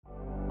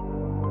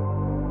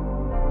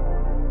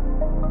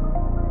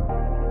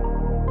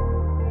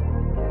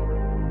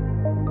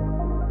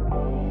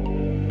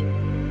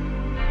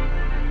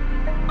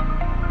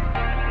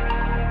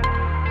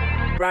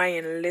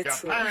Brian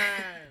Little.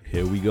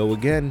 Here we go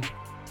again.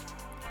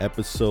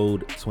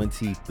 Episode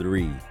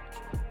 23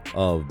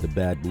 of the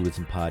Bad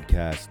Buddhism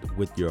Podcast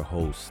with your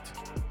host,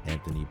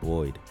 Anthony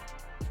Boyd.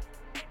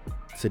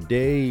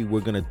 Today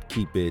we're gonna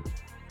keep it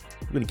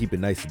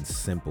nice and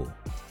simple.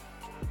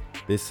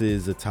 This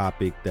is a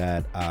topic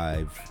that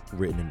I've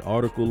written an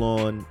article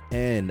on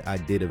and I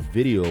did a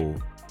video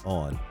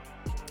on.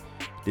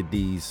 Did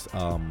these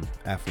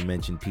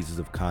aforementioned pieces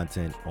of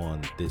content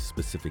on this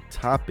specific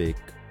topic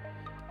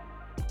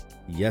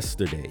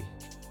yesterday,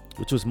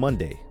 which was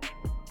Monday.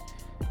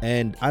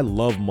 And I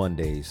love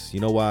Mondays. You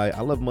know why?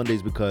 I love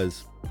Mondays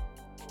because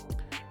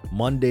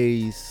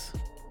Mondays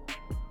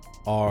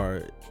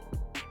are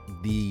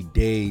the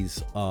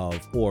days of,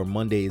 or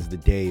Monday is the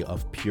day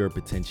of pure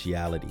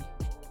potentiality.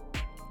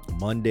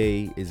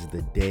 Monday is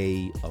the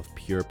day of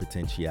pure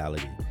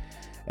potentiality.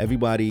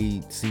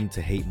 Everybody seems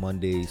to hate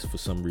Mondays for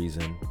some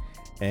reason,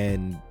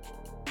 and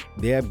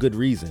they have good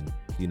reason.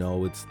 You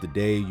know, it's the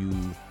day you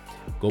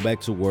go back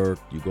to work,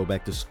 you go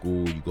back to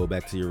school, you go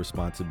back to your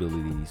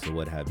responsibilities or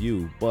what have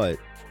you. But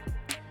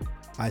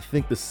I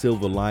think the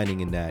silver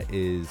lining in that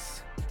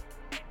is,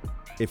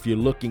 if you're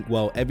looking,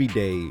 well, every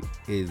day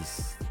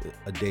is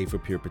a day for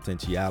pure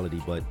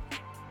potentiality, but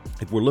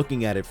if we're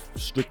looking at it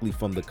strictly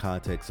from the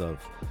context of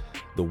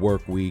the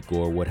work week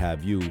or what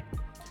have you,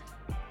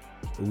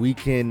 we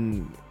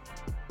can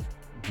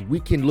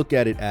look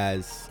at it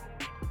as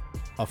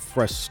a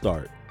fresh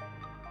start.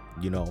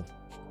 You know,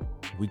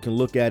 we can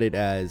look at it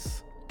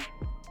as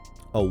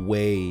a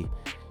way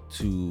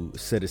to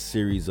set a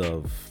series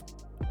of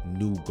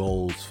new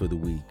goals for the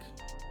week,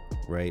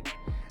 right?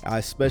 I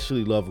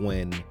especially love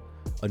when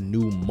a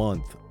new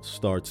month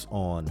starts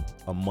on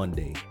a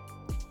Monday.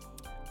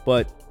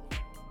 But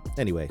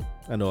anyway,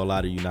 I know a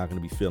lot of you not going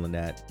to be feeling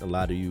that. A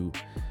lot of you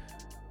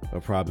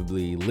are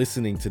probably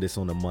listening to this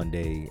on a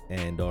Monday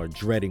and are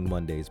dreading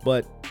Mondays.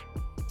 But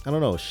I don't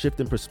know, a shift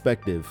in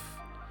perspective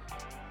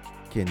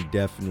can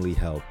definitely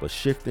help. A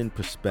shift in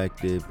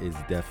perspective is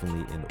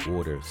definitely in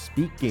order.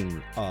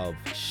 Speaking of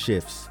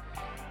shifts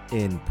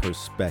in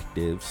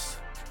perspectives,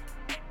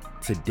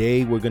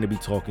 today we're going to be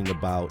talking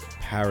about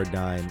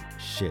paradigm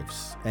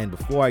shifts. And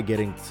before I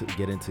get into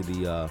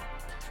the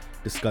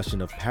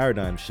discussion of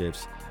paradigm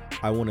shifts,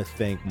 I want to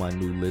thank my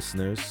new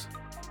listeners,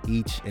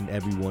 each and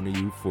every one of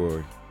you,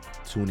 for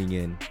tuning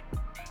in,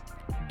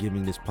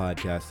 giving this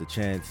podcast a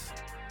chance,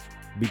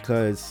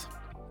 because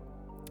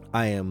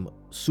I am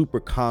super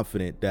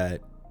confident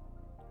that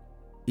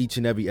each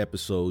and every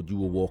episode you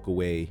will walk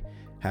away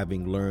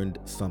having learned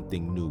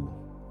something new,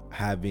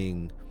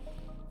 having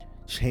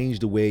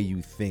changed the way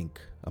you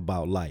think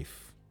about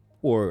life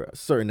or a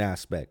certain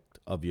aspect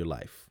of your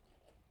life.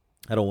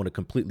 I don't want to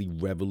completely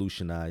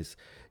revolutionize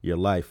your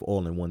life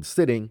all in one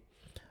sitting.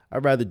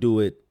 I'd rather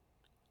do it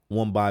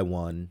one by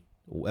one,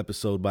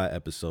 episode by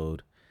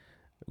episode,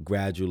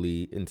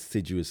 gradually,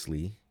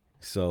 insidiously.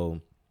 So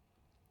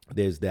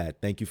there's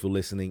that. Thank you for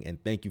listening,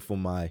 and thank you for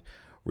my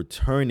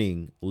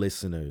returning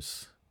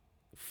listeners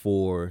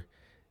for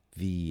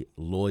the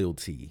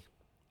loyalty.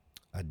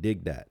 I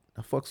dig that.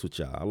 I fucks with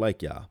y'all. I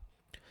like y'all.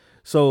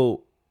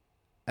 So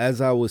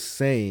as I was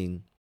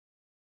saying,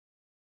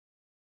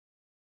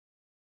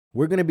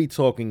 we're going to be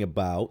talking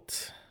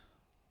about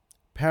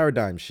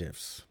paradigm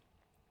shifts.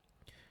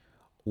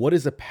 What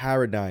is a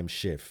paradigm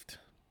shift?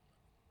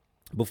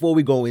 Before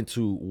we go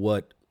into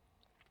what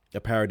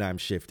a paradigm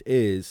shift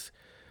is,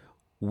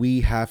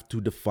 we have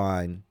to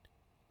define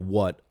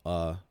what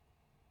a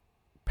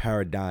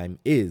paradigm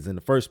is in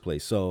the first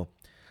place. So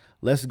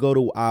let's go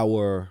to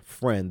our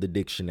friend, the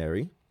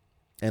dictionary,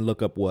 and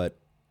look up what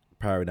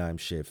paradigm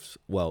shifts,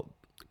 well,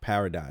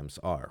 paradigms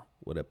are,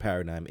 what a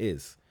paradigm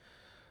is.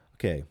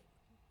 Okay.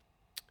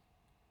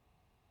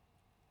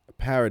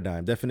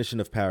 Paradigm,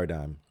 definition of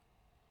paradigm: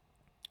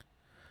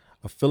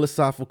 a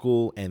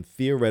philosophical and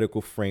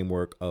theoretical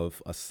framework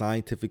of a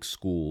scientific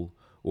school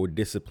or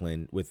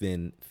discipline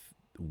within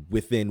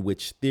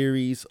which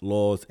theories,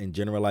 laws, and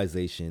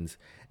generalizations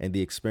and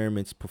the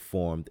experiments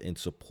performed in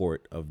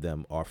support of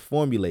them are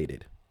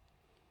formulated.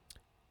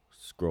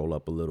 Scroll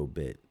up a little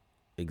bit.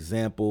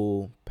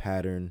 Example,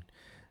 pattern,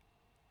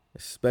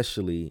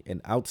 especially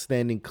an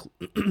outstandingly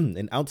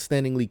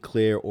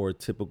clear or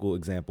typical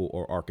example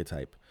or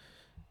archetype.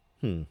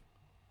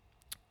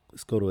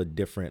 Let's go to a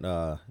different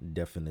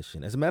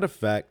definition. As a matter of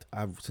fact,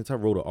 since I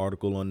wrote an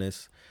article on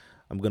this,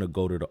 I'm going to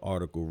go to the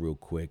article real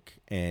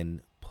quick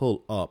and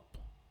pull up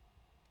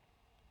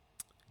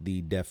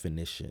the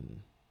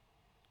definition.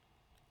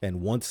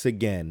 And once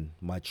again,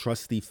 my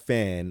trusty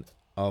fan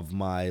of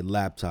my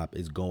laptop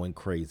is going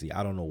crazy.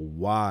 I don't know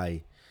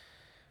why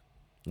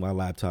my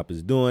laptop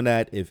is doing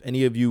that. If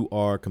any of you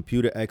are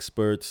computer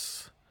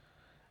experts,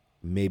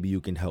 maybe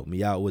you can help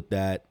me out with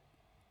that.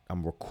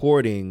 I'm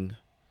recording,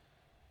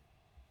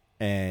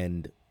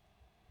 and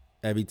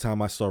every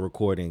time I start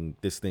recording,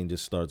 this thing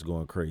just starts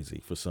going crazy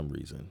for some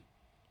reason.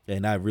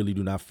 And I really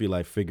do not feel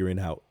like figuring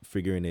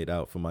it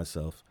out for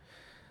myself.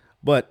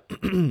 But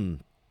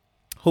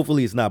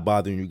hopefully it's not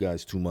bothering you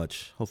guys too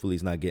much. Hopefully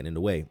it's not getting in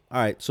the way. All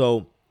right,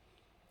 so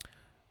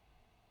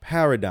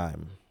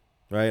Paradigm,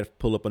 right?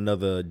 Pull up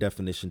another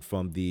definition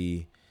from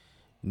the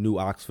New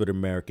Oxford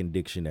American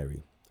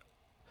Dictionary.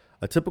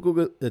 A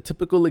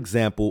typical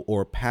example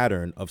or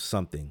pattern of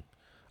something,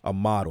 a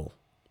model.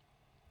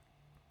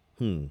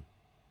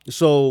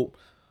 So,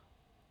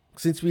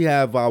 since we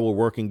have our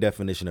working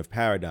definition of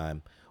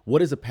paradigm,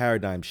 what is a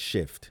paradigm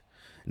shift?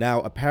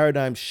 Now, a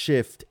paradigm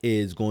shift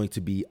is going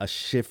to be a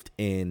shift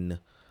in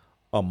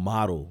a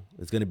model.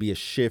 It's going to be a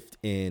shift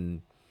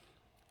in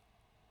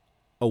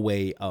a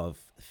way of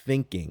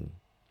thinking.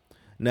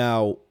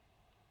 Now,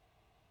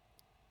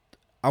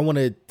 I want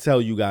to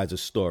tell you guys a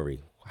story,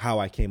 how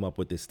I came up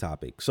with this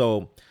topic.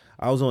 So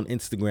I was on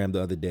Instagram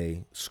the other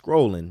day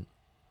scrolling.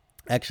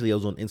 Actually, I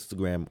was on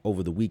Instagram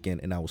over the weekend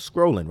and I was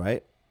scrolling,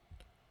 right?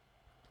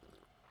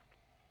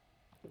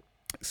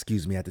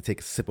 Excuse me, I had to take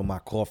a sip of my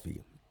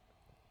coffee.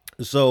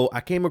 So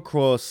I came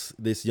across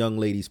this young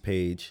lady's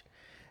page,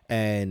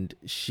 and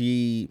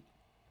she,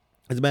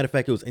 as a matter of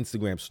fact, it was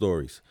Instagram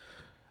stories.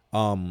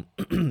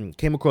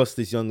 Came across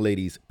this young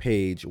lady's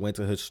page, went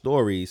to her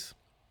stories,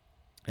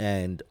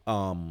 and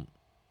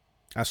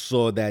I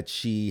saw that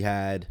she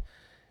had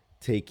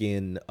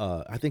taken,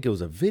 I think it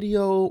was a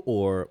video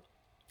or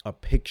a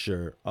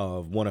picture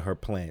of one of her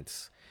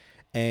plants,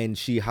 and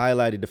she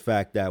highlighted the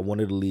fact that one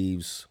of the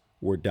leaves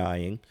were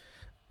dying,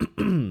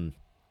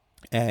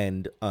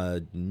 and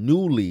a new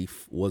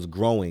leaf was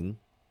growing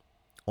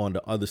on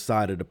the other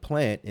side of the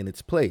plant in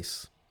its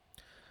place.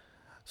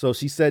 So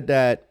she said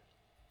that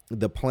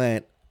the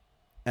plant,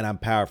 and I'm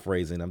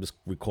paraphrasing, I'm just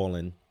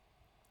recalling,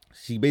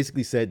 she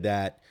basically said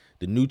that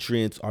the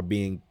nutrients are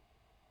being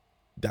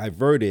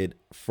diverted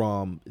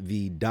from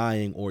the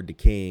dying or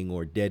decaying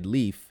or dead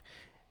leaf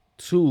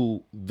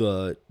to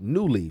the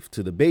new leaf,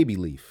 to the baby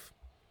leaf.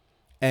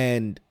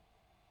 And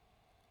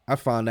I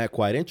found that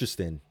quite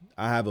interesting.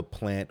 I have a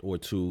plant or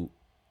two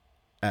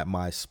at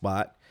my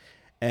spot,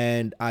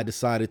 and I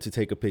decided to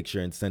take a picture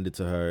and send it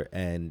to her.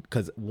 And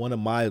because one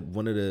of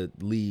the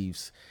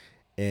leaves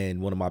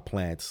in one of my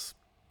plants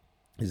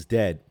is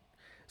dead,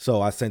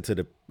 so I sent her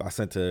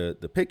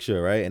the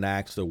picture, right? And I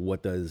asked her,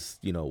 what does,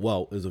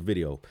 well, it was a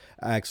video.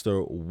 I asked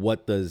her,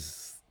 what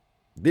does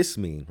this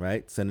mean,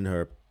 right? Sending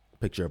her a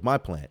picture of my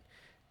plant,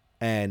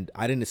 and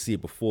I didn't see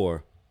it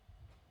before,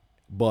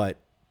 but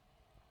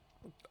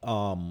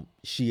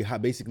she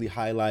basically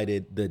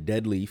highlighted the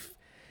dead leaf,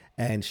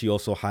 and she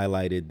also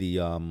highlighted the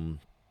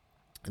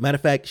matter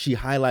of fact, she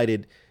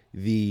highlighted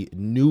the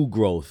new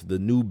growth, the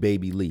new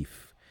baby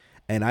leaf,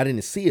 and I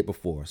didn't see it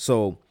before.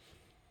 So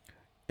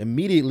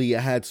immediately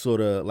I had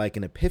sort of like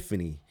an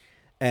epiphany,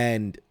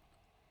 and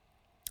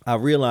I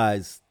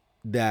realized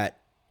that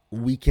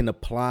we can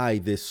apply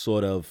this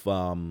sort of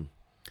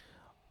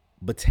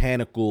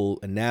botanical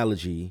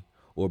analogy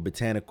or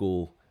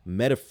botanical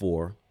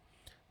metaphor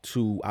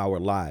to our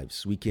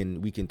lives. We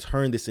can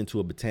turn this into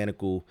a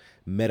botanical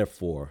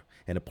metaphor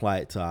and apply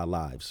it to our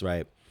lives,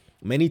 right?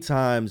 Many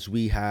times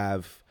we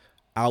have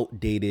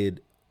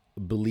outdated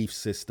belief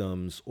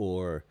systems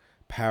or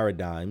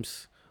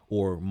paradigms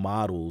or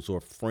models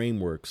or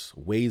frameworks,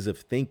 ways of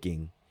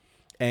thinking,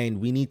 and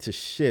we need to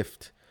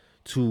shift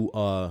to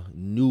a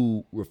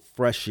new,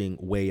 refreshing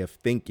way of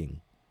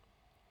thinking.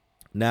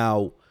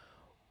 Now,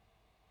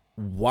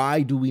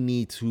 why do we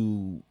need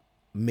to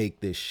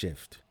make this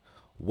shift?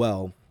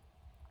 Well,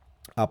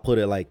 I'll put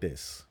it like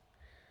this.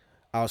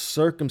 Our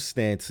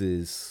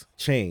circumstances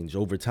change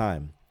over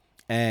time.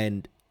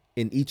 And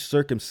in each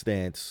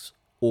circumstance,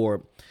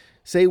 or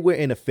say we're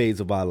in a phase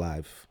of our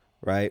life,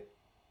 right?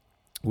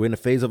 We're in a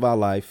phase of our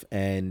life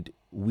and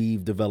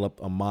we've developed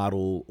a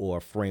model or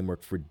a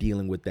framework for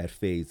dealing with that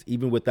phase,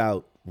 even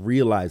without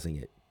realizing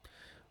it.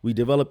 We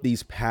develop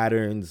these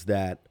patterns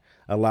that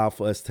allow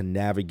for us to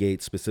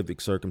navigate specific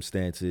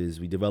circumstances.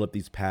 We develop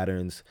these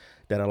patterns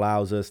that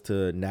allows us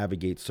to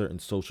navigate certain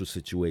social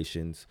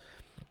situations.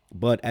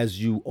 But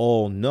as you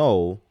all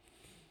know,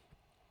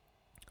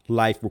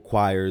 life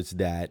requires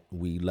that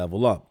we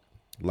level up.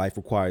 Life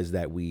requires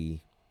that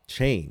we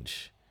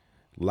change.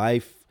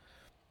 Life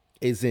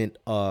isn't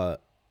a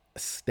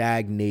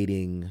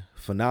stagnating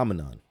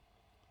phenomenon,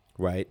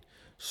 right?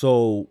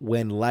 So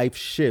when life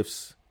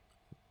shifts,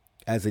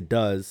 as it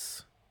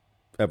does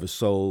ever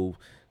so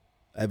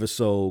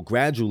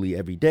gradually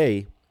every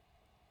day,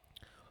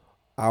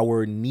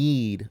 our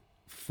need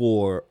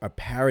for a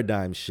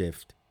paradigm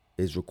shift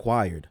is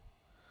required.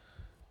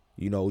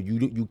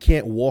 You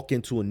can't walk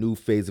into a new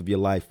phase of your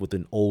life with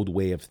an old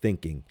way of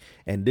thinking.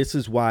 And this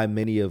is why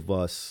many of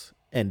us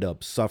end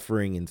up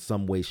suffering in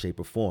some way, shape,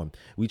 or form.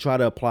 We try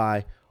to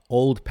apply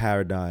old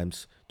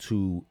paradigms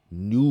to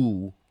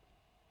new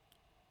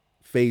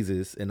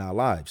phases in our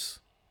lives,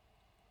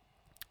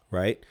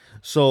 right?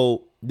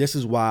 So this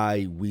is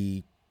why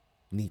we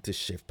need to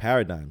shift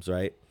paradigms,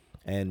 right?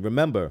 And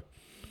remember,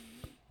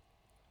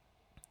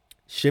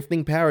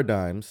 shifting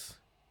paradigms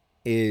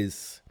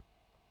is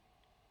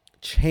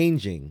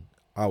changing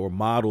our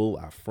model,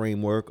 our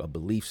framework, a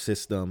belief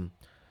system,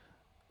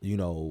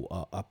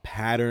 a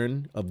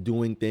pattern of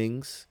doing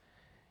things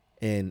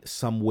in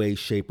some way,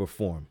 shape, or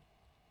form,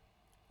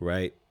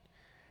 right?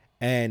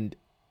 And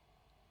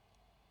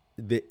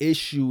the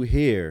issue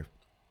here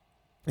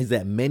is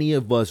that many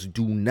of us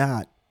do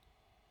not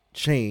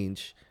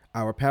change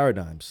our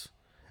paradigms.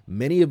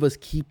 Many of us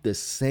keep the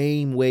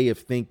same way of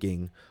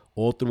thinking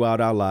all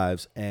throughout our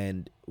lives,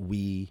 and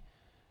we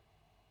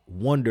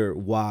wonder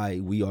why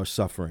we are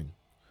suffering.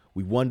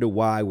 We wonder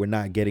why we're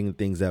not getting the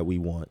things that we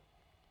want.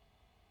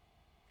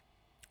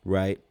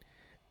 Right?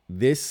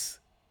 This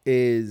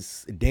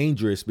is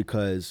dangerous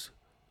because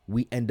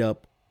we end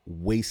up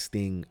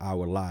wasting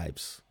our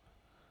lives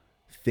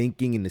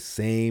thinking in the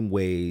same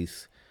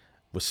ways,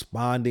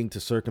 responding to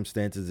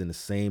circumstances in the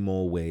same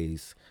old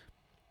ways,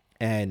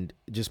 and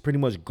just pretty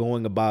much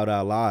going about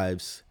our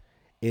lives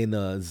in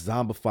a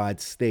zombified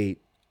state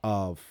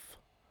of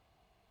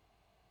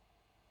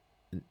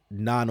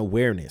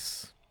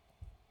non-awareness,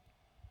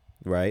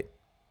 right?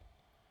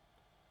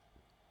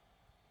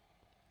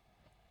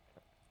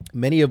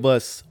 Many of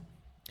us,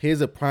 here's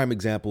a prime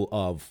example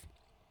of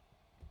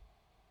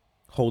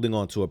holding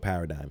on to a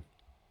paradigm,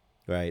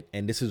 right?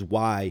 And this is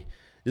why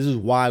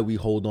we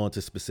hold on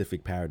to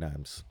specific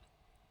paradigms.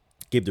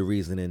 Give the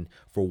reasoning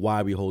for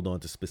why we hold on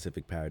to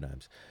specific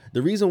paradigms.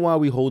 The reason why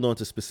we hold on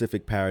to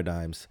specific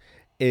paradigms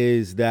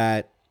is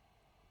that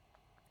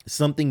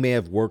something may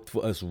have worked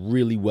for us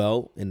really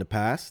well in the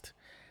past,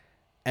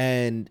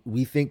 and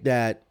we think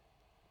that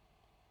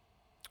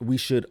we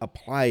should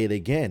apply it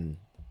again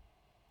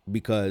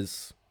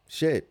because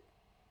shit,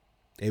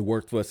 it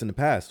worked for us in the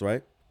past,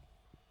 right?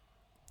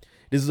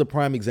 This is a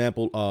prime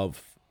example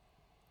of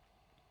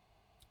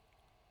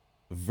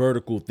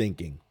vertical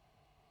thinking,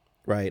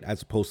 right?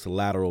 As opposed to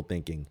lateral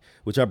thinking,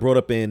 which I brought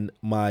up in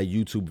my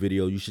YouTube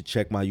video. You should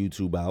check my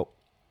YouTube out.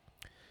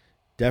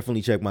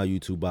 Definitely check my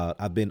YouTube out.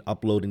 I've been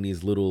uploading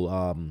these little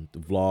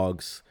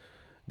vlogs,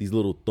 these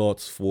little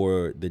thoughts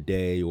for the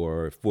day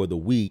or for the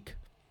week.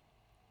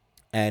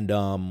 And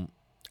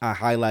I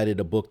highlighted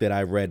a book that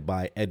I read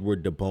by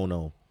Edward de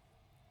Bono.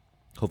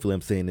 Hopefully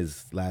I'm saying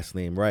his last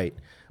name right.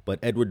 But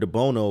Edward de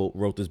Bono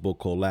wrote this book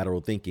called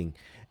Lateral Thinking.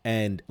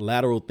 And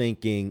lateral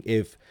thinking,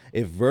 if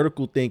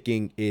vertical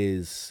thinking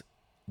is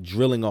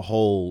drilling a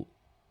hole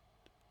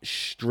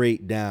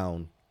straight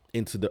down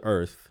into the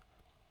earth,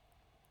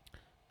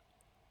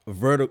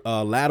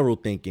 lateral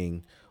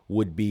thinking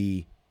would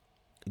be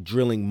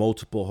drilling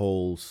multiple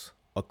holes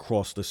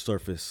across the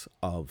surface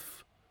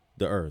of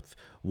the earth.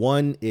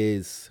 One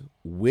is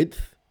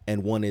width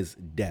and one is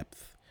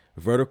depth.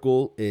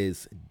 Vertical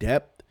is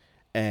depth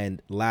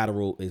and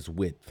lateral is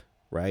width,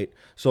 right?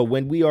 So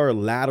when we are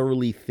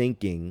laterally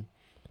thinking,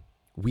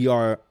 we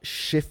are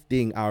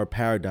shifting our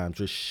paradigms,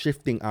 we're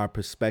shifting our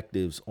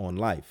perspectives on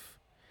life.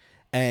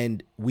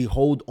 And we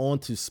hold on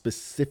to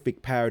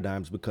specific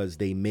paradigms because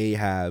they may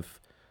have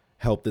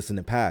helped us in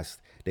the past.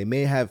 They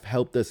may have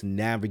helped us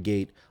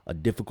navigate a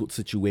difficult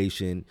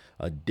situation,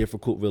 a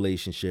difficult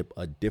relationship,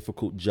 a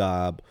difficult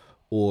job,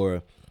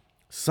 or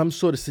some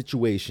sort of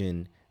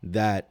situation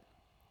that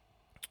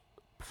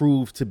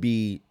proved to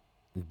be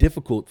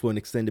difficult for an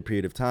extended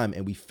period of time.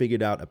 And we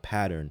figured out a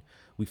pattern.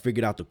 We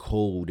figured out the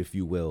code, if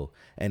you will.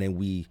 And then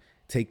we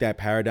take that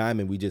paradigm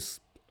and we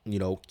just,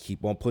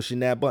 keep on pushing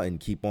that button,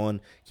 keep on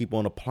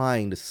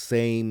applying the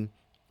same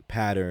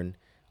pattern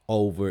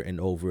over and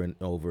over and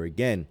over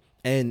again.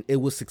 And it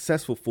was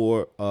successful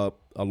for a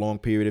long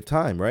period of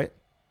time, right?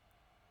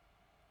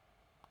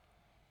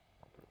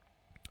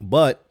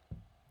 But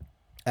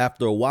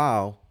after a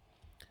while,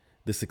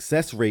 the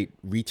success rate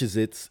reaches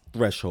its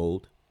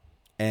threshold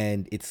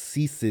and it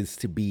ceases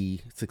to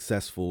be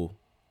successful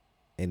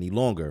any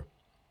longer.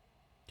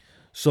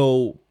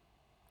 So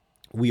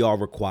we are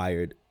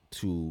required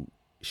to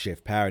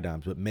shift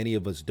paradigms, but many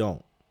of us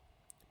don't.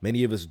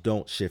 Many of us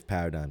don't shift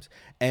paradigms.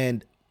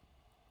 And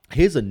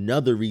here's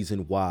another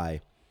reason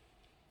why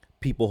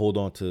people hold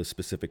on to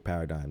specific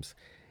paradigms.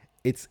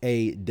 It's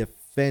a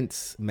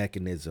defense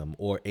mechanism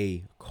or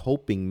a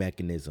coping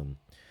mechanism.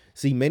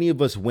 See, many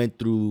of us went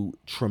through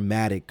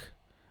traumatic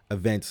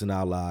events in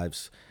our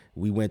lives.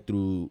 We went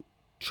through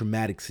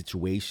traumatic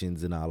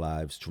situations in our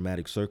lives,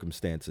 traumatic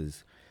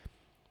circumstances,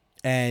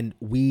 and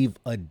we've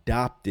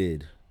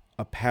adopted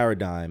a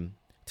paradigm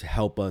to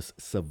help us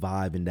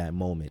survive in that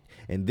moment.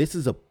 And this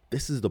is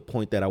the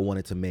point that I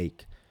wanted to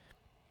make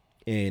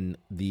in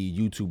the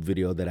YouTube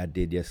video that I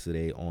did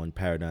yesterday on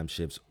paradigm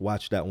shifts.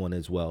 Watch that one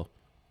as well.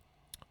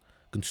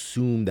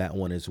 Consume that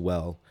one as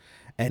well.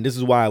 And this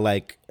is why I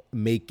like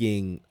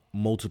making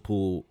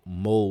multiple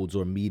modes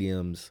or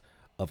mediums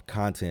of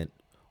content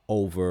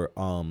over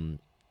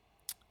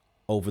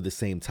the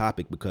same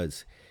topic,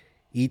 because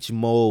each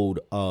mode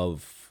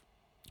of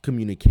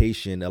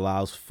communication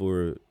allows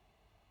for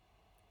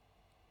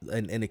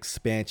an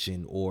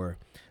expansion or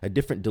a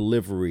different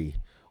delivery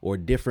or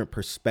different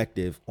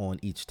perspective on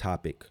each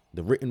topic.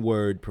 The written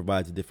word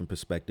provides a different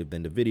perspective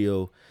than the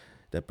video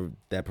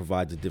that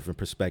provides a different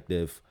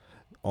perspective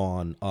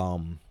on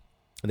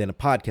than a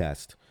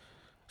podcast.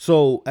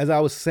 So as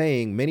I was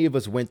saying, many of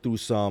us went through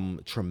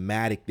some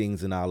traumatic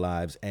things in our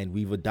lives, and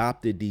we've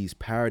adopted these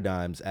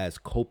paradigms as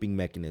coping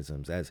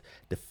mechanisms, as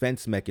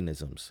defense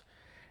mechanisms.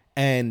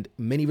 And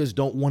many of us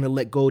don't want to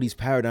let go of these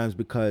paradigms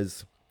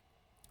because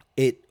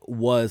it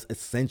was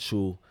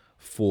essential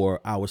for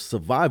our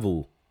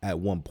survival at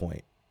one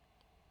point.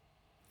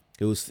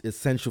 It was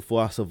essential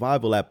for our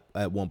survival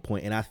at one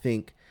point. And I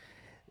think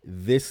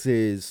this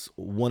is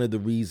one of the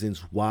reasons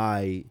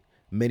why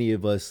many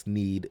of us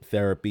need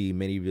therapy.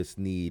 Many of us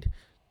need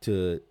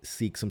to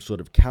seek some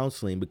sort of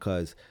counseling,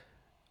 because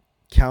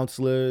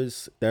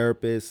counselors,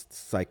 therapists,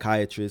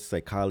 psychiatrists,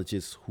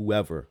 psychologists,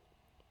 whoever,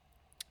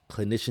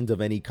 clinicians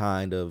of any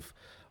kind of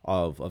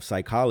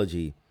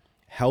psychology,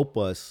 help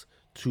us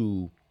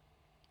to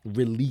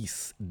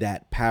release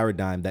that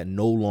paradigm that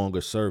no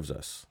longer serves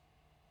us.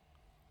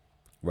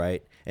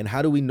 Right? And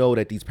how do we know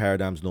that these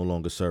paradigms no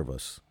longer serve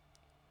us?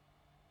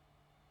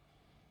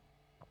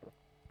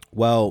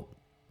 Well,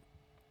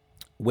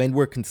 when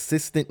we're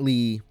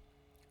consistently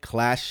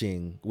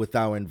clashing with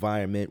our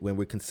environment, when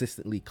we're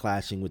consistently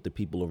clashing with the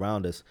people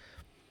around us,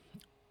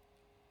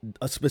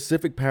 a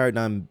specific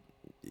paradigm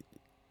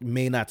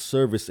may not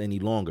serve us any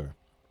longer.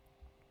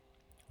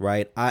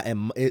 Right?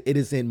 It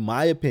is in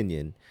my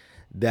opinion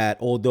that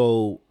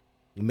although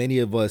many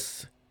of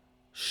us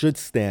should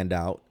stand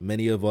out,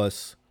 many of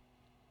us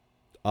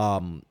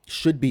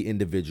should be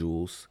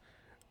individuals,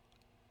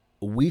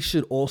 we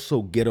should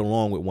also get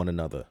along with one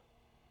another.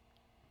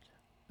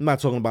 I'm not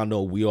talking about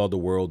no we are the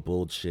world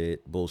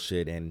bullshit,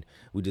 and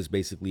we just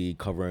basically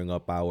covering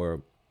up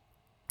our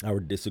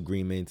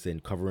disagreements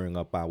and covering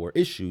up our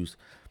issues.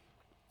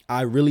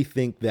 I really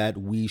think that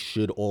we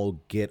should all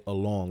get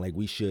along. Like,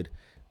 we should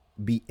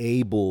be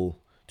able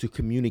to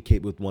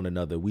communicate with one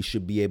another. We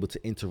should be able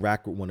to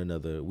interact with one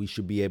another. We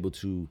should be able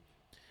to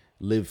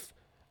live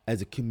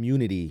as a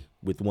community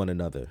with one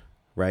another,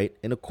 right?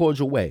 In a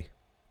cordial way.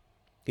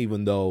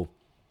 Even though,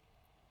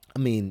 I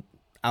mean,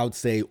 I would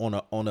say on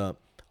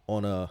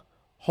a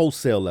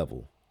wholesale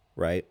level,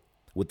 right?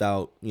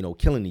 Without,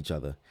 killing each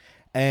other.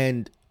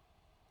 And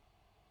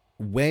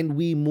when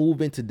we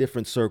move into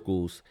different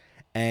circles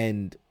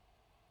and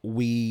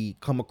we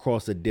come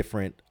across a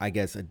different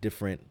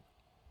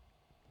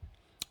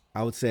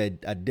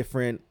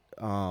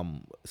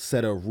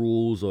set of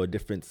rules, or a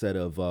different set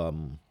of,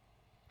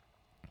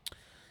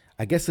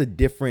 a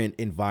different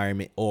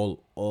environment, all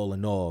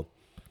in all,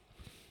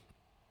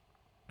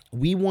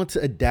 we want to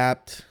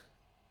adapt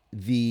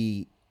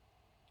the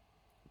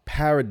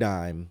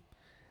paradigm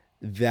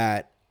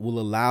that will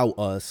allow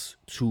us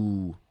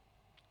to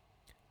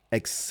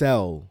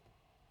excel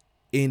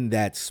in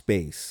that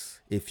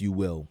space, if you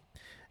will.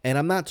 And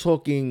I'm not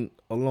talking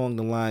along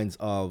the lines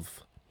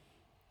of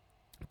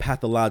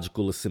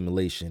pathological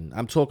assimilation.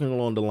 I'm talking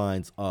along the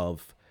lines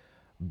of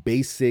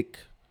basic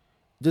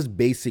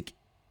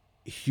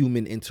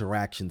human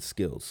interaction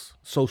skills,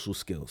 social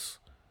skills,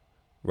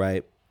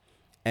 right?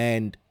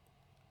 And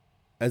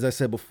as I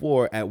said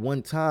before, at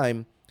one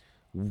time,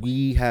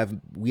 we have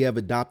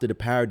adopted a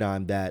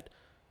paradigm that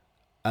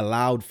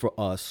allowed for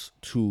us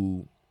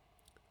to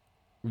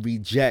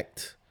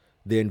reject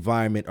the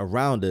environment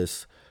around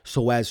us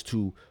so as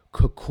to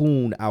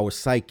cocoon our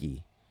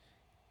psyche,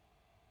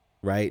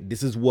 right?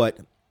 This is what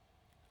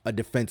a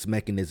defense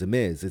mechanism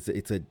is.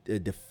 It's a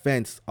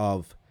defense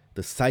of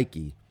the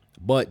psyche,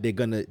 but they're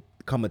going to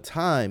come a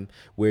time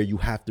where you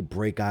have to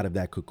break out of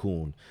that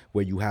cocoon,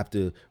 where you have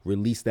to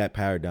release that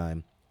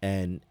paradigm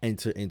and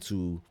enter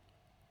into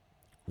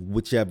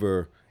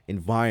whichever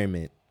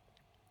environment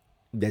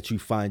that you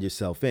find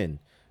yourself in,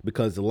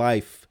 because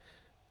life,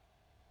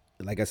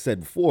 like I said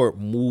before,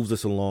 moves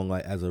us along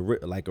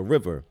like a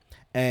river.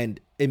 And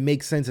it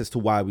makes sense as to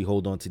why we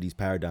hold on to these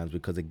paradigms,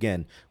 because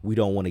again, we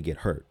don't want to get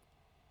hurt.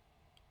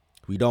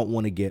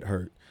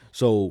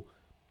 So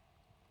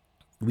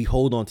we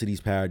hold on to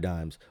these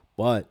paradigms,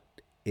 but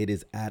it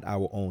is at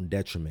our own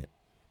detriment,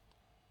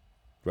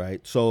 right?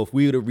 So if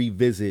we were to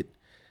revisit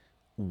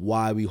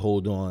why we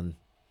hold on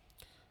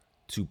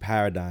to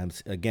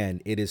paradigms,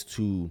 again, it is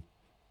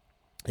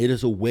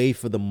a way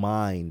for the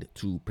mind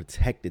to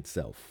protect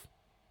itself.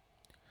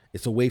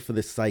 It's a way for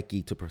the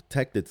psyche to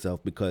protect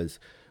itself, because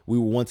we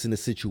were once in a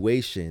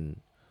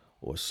situation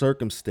or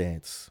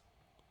circumstance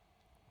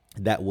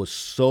that was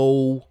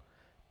so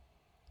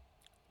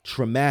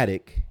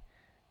traumatic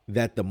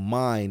that the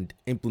mind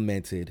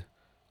implemented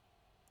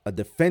a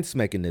defense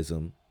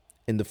mechanism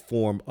in the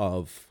form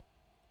of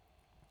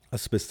a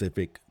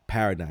specific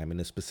paradigm and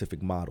a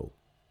specific model.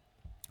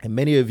 And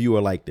many of you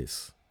are like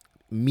this.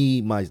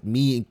 Me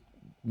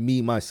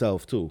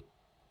myself too.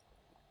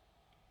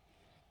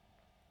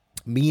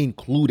 Me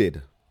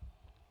included.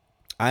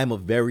 I am a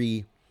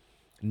very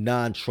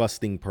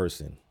non-trusting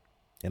person,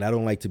 and I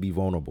don't like to be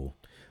vulnerable,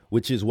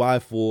 which is why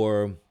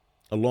for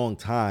a long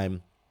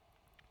time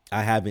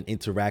I haven't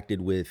interacted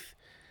with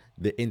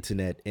the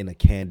internet in a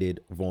candid,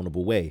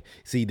 vulnerable way.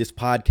 See, this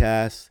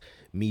podcast,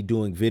 me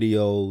doing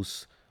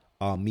videos,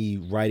 me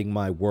writing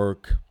my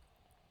work,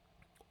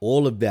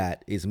 all of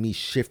that is me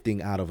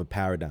shifting out of a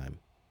paradigm,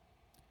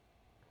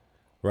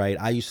 right?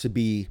 I used to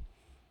be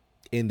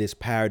in this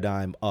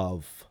paradigm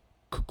of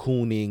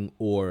cocooning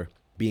or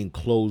being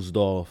closed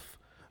off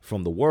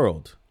from the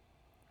world.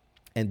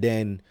 And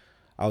then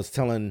I was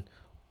telling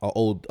an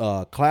old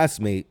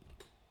classmate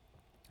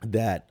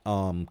that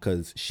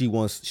because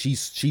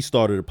she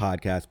started a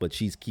podcast, but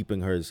she's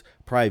keeping hers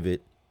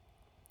private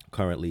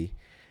currently,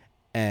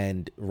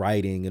 and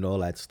writing and all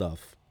that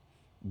stuff,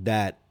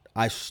 that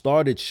I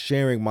started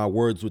sharing my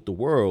words with the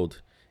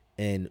world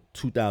in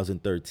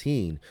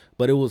 2013,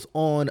 but it was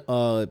on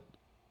a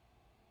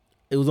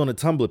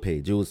Tumblr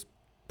page. It was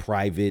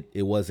private.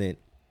 It wasn't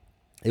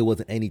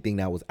anything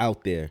that was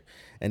out there.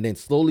 And then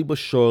slowly but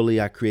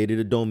surely, I created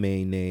a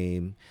domain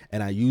name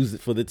and I used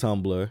it for the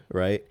Tumblr,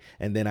 right?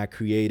 And then I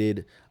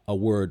created a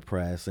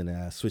WordPress and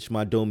I switched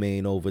my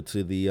domain over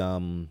to the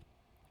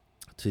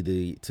to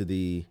the to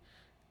the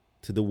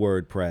to the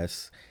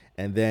WordPress.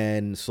 And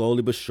then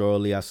slowly but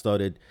surely, I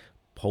started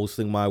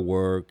posting my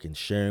work and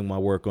sharing my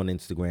work on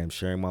Instagram,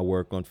 sharing my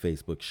work on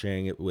Facebook,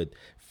 sharing it with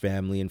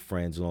family and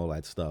friends and all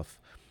that stuff.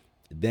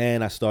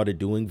 Then I started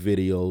doing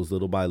videos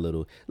little by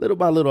little. Little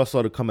by little, I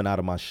started coming out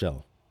of my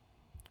shell,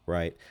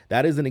 right?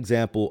 That is an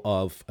example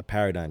of a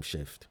paradigm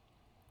shift,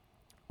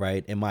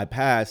 right? In my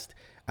past,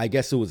 I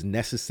guess it was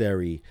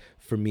necessary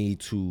for me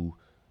to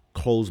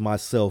close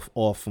myself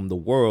off from the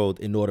world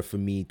in order for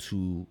me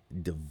to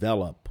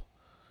develop,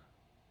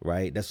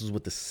 right? This is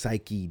what the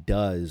psyche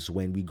does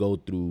when we go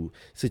through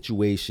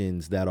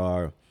situations that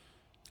are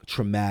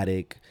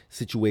traumatic,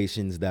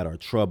 situations that are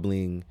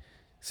troubling,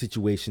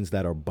 situations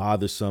that are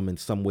bothersome in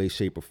some way,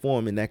 shape, or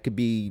form, and that could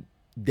be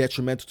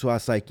detrimental to our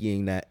psyche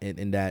in that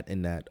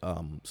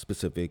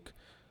specific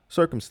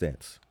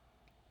circumstance.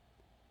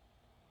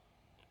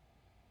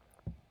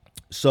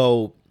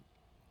 So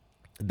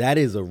that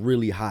is a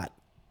really hot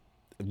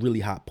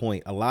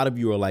point. A lot of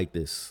you are like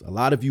this. A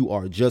lot of you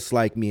are just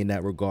like me in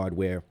that regard,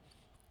 where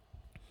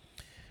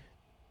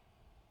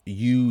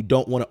you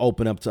don't want to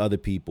open up to other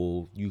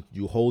people.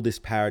 You hold this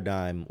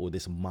paradigm or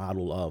this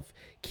model of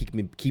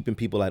keeping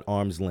people at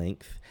arm's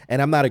length.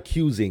 And I'm not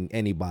accusing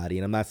anybody,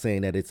 and I'm not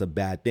saying that it's a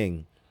bad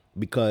thing,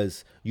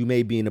 because you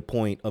may be in a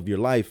point of your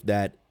life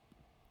that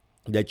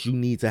you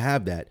need to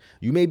have that.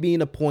 You may be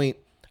in a point,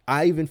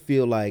 I even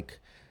feel like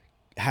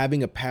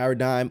having a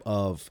paradigm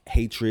of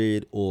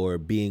hatred or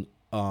being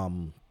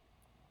I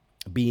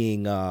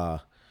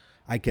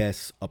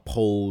guess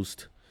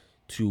opposed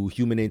to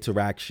human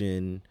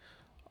interaction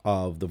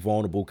of the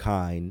vulnerable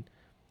kind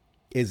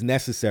is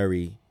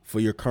necessary for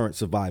your current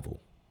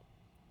survival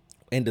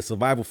and the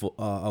survival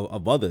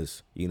of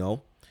others. You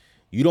don't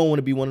want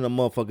to be one of the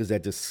motherfuckers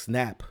that just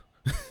snap,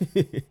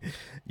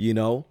 you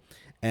know,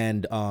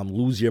 and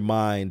lose your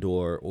mind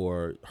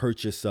or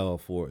hurt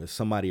yourself or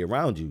somebody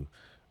around you,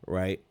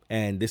 right?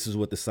 And this is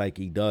what the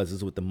psyche does. This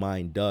is what the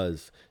mind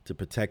does to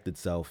protect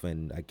itself,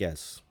 and I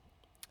guess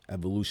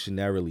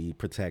evolutionarily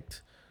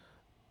protect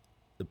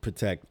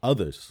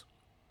others,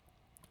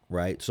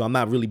 right? So I'm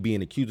not really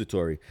being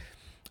accusatory.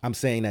 I'm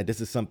saying that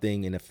this is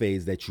something in a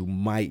phase that you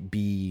might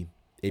be,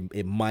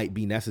 it might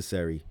be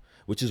necessary,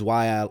 which is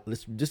why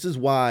this is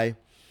why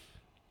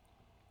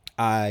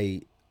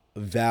I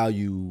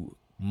value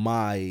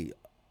my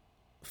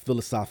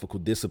philosophical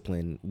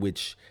discipline,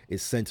 which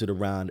is centered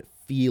around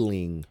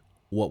feeling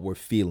what we're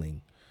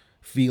feeling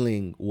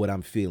what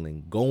I'm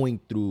feeling, going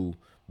through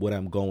what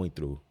I'm going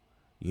through,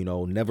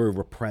 never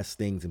repress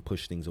things and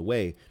push things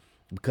away,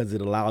 because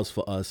it allows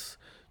for us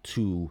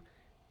to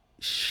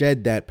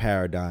shed that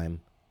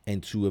paradigm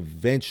and to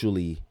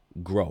eventually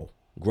grow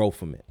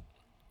from it.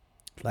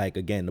 Like,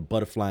 again, the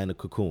butterfly in the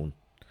cocoon,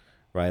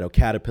 right? Or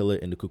caterpillar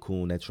in the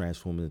cocoon that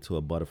transforms into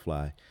a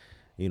butterfly,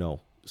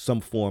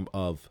 some form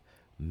of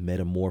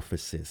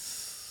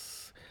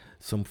metamorphosis.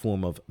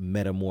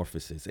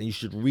 And you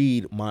should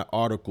read my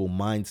article,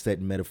 Mindset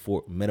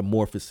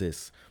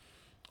Metamorphosis,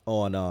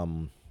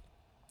 on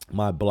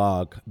my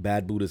blog,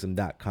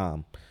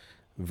 badbuddhism.com.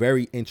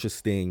 Very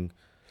interesting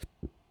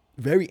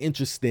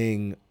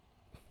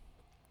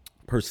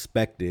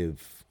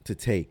perspective to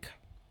take,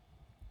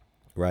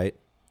 right?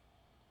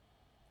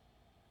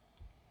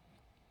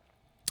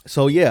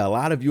 So yeah, a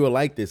lot of you are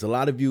like this. A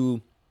lot of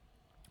you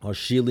are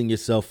shielding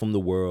yourself from the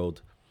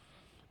world.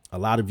 A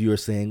lot of you are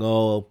saying,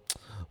 oh,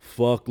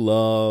 fuck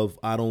love,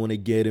 I don't want to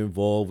get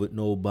involved with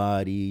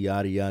nobody,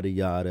 yada, yada,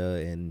 yada.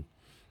 And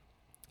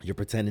you're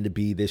pretending to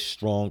be this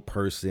strong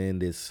person,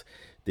 this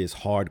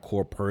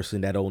hardcore person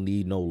that don't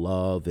need no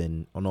love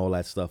and all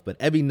that stuff. But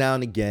every now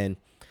and again,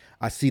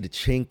 I see the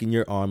chink in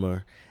your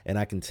armor, and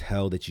I can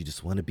tell that you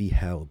just want to be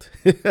held.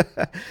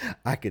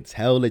 I could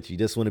tell that you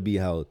just want to be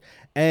held.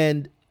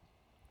 And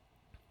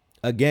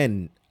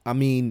again, I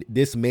mean,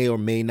 this may or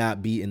may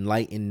not be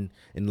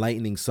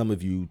enlightening some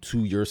of you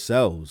to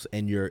yourselves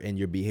and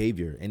your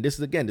behavior. And this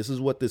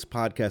is what this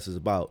podcast is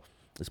about.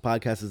 This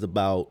podcast is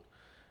about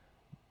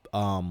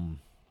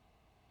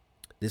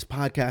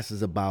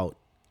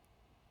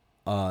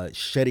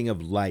shedding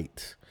of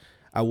light.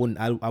 I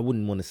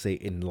wouldn't want to say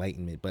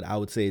enlightenment, but I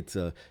would say it's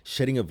a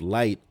shedding of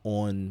light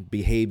on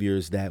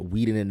behaviors that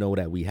we didn't know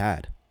that we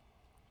had.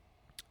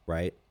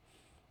 Right?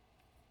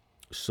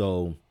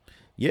 So,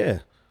 yeah.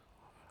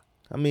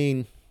 I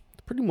mean,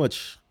 I pretty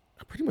much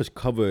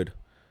covered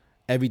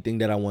everything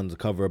that I wanted to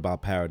cover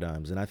about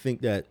paradigms. And I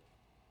think it's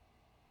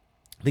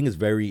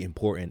very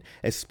important,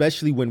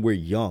 especially when we're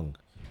young.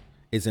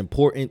 It's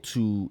important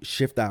to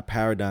shift our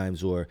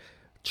paradigms or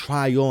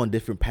try on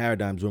different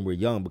paradigms when we're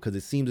young, because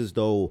it seems as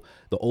though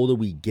the older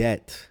we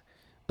get,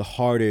 the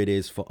harder it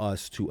is for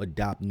us to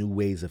adopt new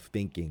ways of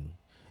thinking.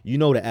 You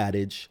know the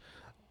adage,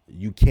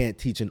 you can't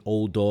teach an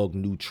old dog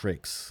new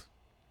tricks,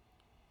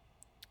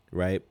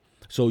 right?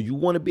 So you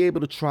want to be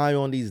able to try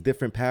on these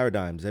different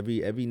paradigms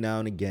every now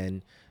and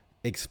again,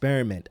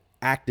 experiment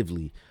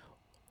actively.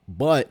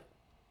 But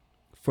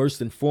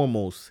first and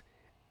foremost,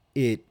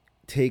 it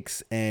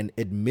takes an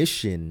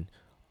admission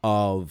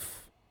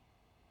of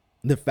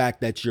the fact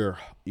that you're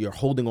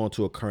holding on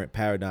to a current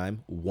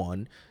paradigm,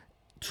 one,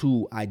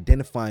 to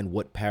identifying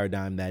what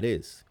paradigm that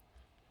is.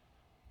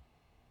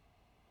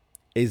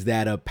 Is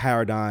that a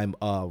paradigm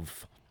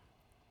of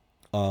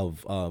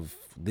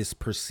this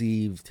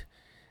perceived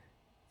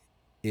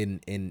in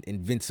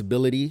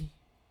invincibility?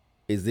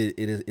 Is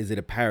it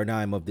a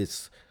paradigm of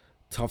this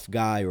tough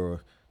guy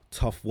or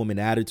tough woman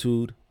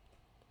attitude?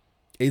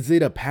 Is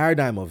it a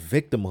paradigm of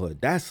victimhood?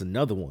 That's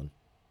another one.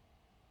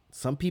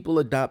 Some people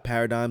adopt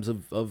paradigms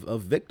of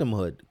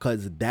victimhood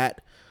because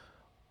that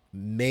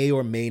may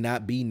or may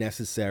not be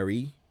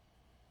necessary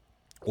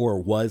or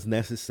was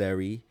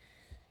necessary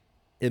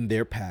in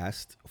their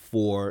past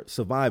for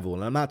survival.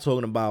 And I'm not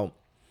talking about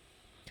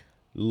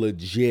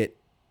legit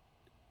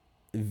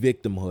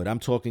victimhood. I'm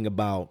talking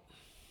about,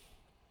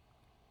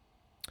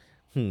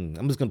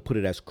 I'm just going to put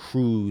it as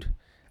crude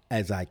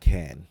as I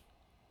can.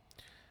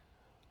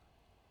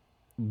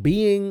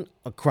 Being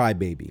a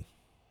crybaby.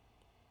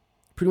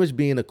 Pretty much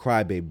being a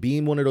crybaby.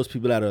 Being one of those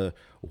people that are,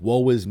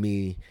 woe is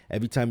me.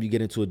 Every time you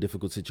get into a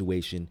difficult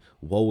situation,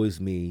 woe is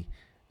me,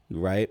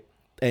 right?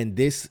 And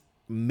this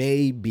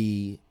may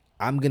be,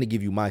 I'm going to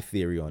give you my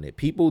theory on it.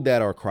 People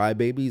that are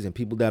crybabies and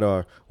people that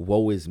are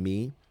woe is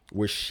me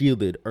were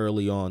shielded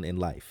early on in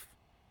life.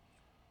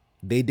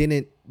 They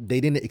didn't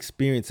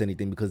experience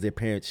anything because their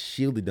parents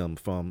shielded them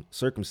from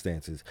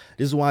circumstances.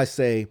 This is why I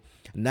say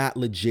not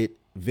legit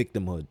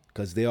victimhood,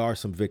 because there are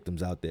some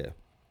victims out there,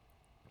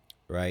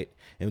 right?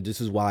 And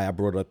this is why I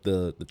brought up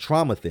the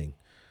trauma thing,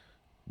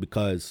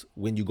 because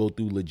when you go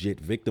through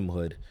legit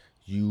victimhood,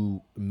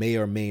 you may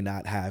or may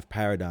not have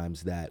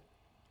paradigms that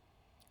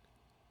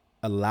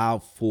allow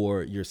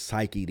for your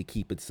psyche to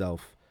keep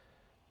itself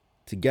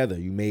together.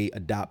 You may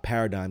adopt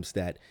paradigms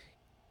that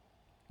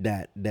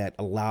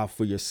allow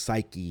for your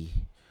psyche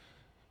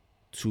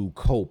to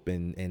cope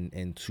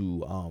and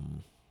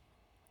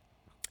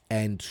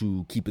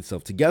to keep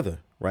itself together,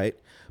 right?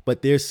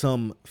 But there's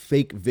some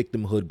fake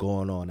victimhood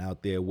going on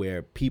out there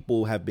where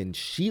people have been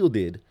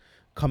shielded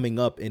coming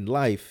up in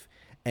life,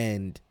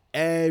 and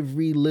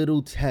every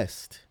little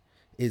test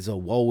is a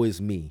woe is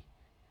me.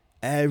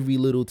 Every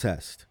little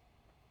test.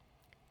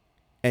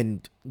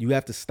 And you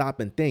have to stop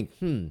and think,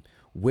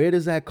 where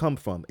does that come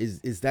from?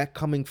 Is that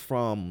coming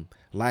from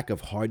lack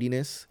of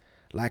hardiness,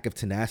 lack of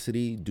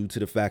tenacity due to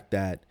the fact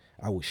that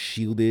I was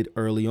shielded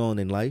early on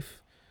in life?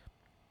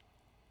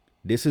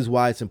 This is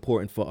why it's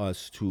important for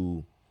us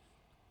to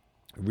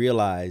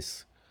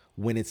realize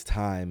when it's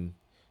time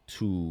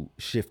to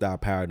shift our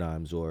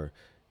paradigms or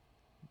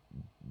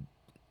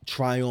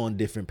try on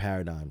different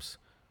paradigms,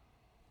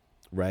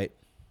 right?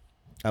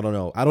 I don't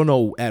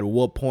know at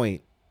what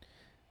point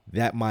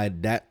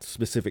that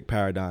specific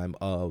paradigm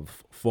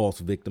of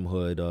false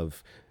victimhood,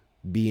 of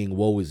being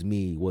woe is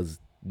me, was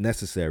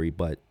necessary,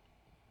 but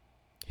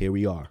here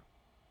we are.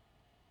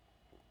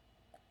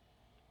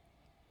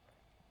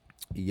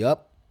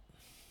 Yup.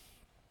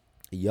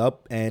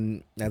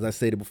 And as I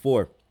stated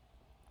before,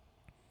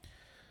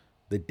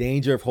 the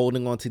danger of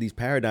holding on to these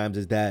paradigms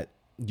is that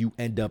you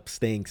end up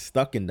staying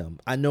stuck in them.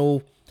 I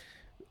know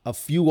a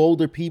few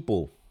older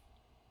people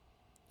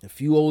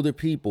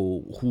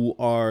who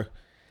are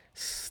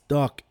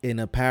stuck in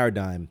a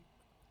paradigm,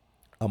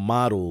 a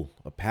model,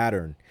 a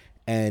pattern.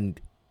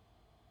 And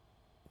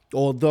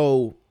here's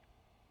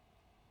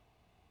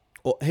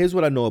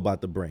what I know about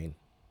the brain,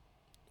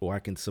 or I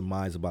can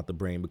surmise about the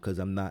brain because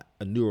I'm not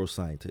a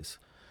neuroscientist.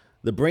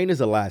 The brain is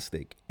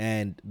elastic,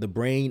 and the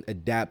brain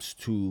adapts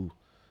to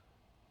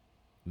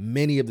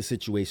many of the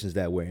situations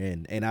that we're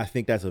in. And I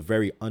think that's a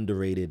very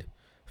underrated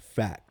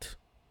fact.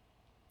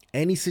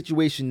 Any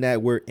situation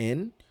that we're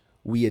in,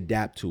 we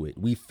adapt to it.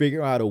 We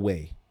figure out a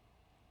way,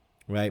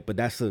 right? But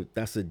that's a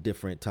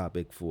different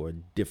topic for a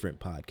different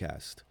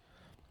podcast.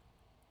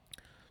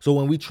 So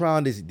when we try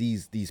on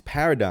these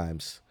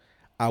paradigms,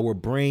 our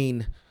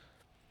brain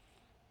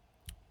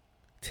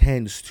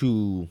tends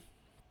to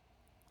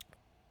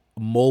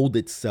mold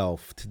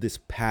itself to this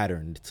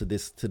pattern, to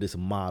this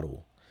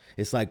model.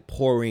 It's like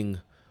pouring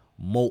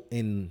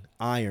molten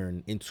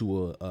iron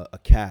into a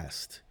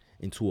cast,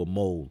 into a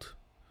mold,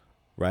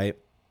 right?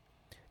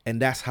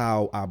 And that's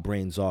how our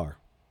brains are,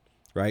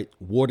 right?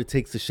 Water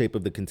takes the shape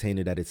of the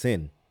container that it's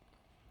in.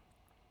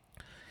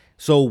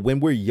 So when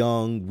we're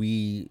young,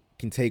 we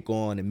can take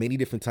on many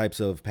different types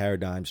of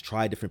paradigms,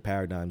 try different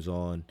paradigms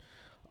on.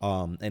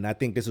 And I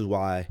think this is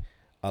why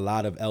a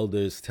lot of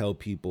elders tell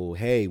people,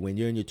 hey, when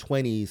you're in your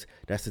 20s,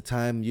 that's the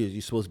time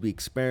you're supposed to be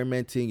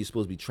experimenting. You're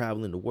supposed to be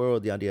traveling the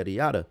world, yada, yada,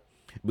 yada.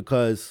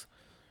 Because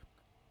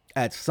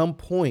at some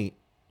point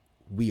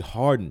we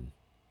harden.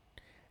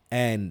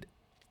 And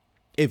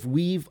if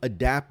we've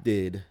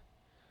adapted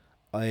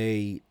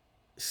a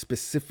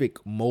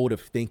specific mode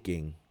of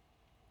thinking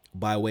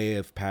by way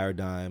of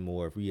paradigm,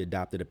 or if we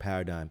adopted a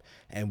paradigm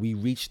and we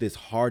reach this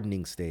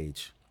hardening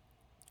stage,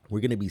 we're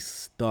going to be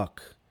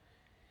stuck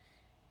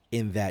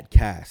in that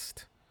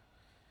cast,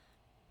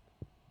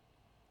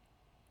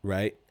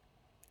 right?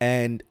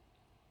 And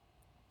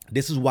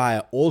this is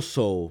why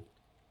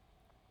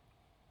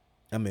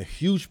I'm a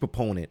huge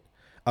proponent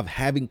of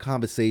having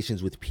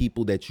conversations with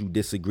people that you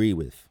disagree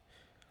with.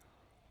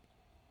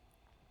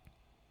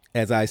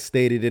 As I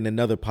stated in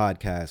another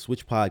podcast,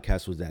 which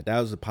podcast was that? That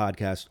was a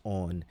podcast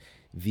on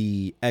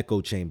the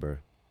echo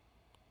chamber,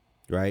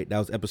 right? That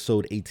was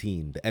episode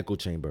 18, the echo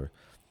chamber.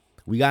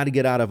 We got to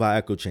get out of our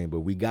echo chamber.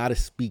 We got to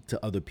speak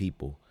to other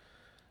people.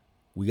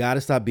 We got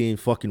to stop being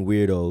fucking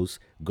weirdos,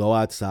 go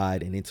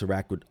outside and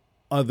interact with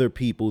other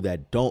people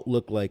that don't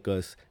look like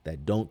us,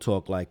 that don't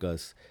talk like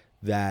us,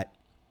 that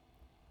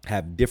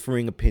have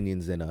differing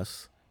opinions than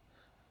us,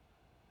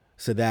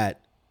 so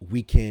that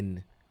we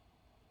can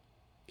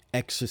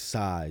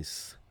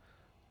exercise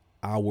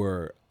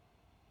our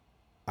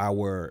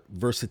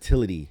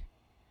versatility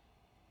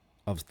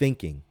of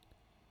thinking.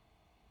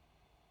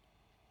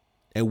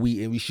 And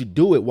we should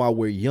do it while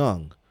we're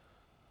young,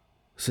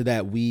 so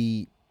that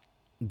we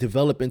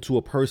develop into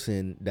a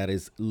person that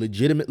is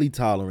legitimately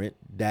tolerant,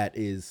 that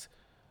is,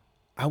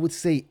 I would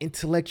say,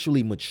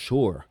 intellectually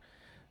mature.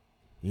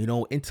 You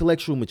know,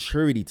 intellectual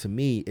maturity to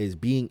me is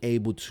being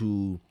able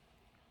to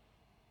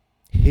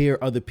hear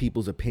other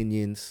people's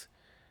opinions,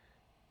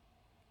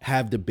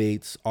 have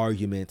debates,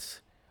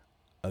 arguments,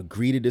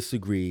 agree to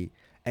disagree,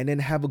 and then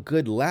have a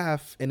good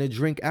laugh and a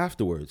drink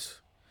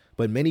afterwards.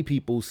 But many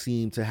people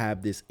seem to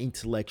have this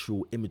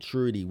intellectual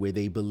immaturity where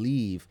they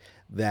believe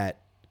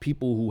that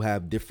people who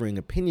have differing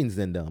opinions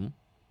than them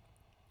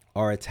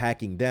are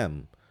attacking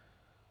them.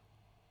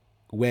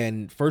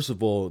 When, first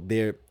of all,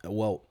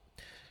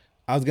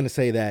 I was going to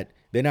say that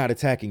they're not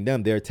attacking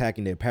them. They're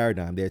attacking their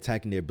paradigm. They're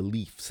attacking their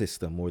belief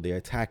system, or they're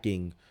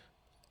attacking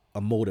a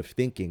mode of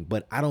thinking.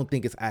 But I don't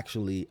think it's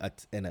actually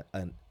an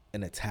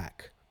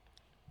attack,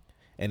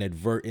 an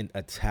advertent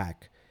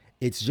attack.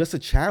 It's just a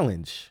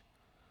challenge.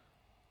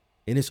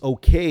 And it's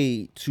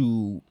okay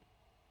to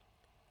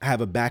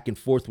have a back and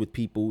forth with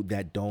people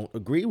that don't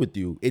agree with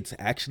you. It's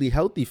actually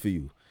healthy for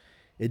you.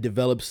 It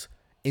develops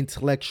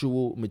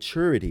intellectual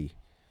maturity.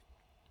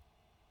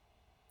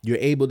 You're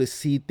able to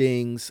see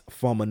things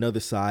from another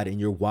side, and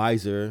you're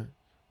wiser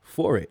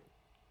for it.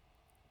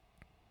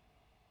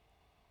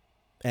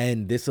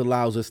 And this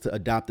allows us to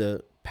adopt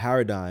a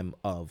paradigm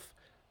of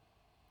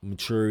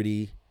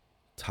maturity,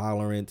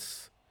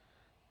 tolerance,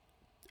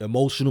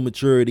 emotional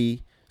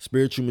maturity,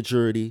 spiritual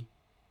maturity,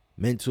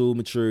 mental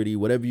maturity,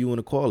 whatever you want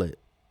to call it.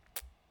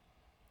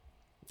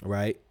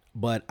 Right?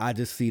 But I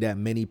just see that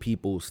many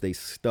people stay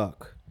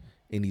stuck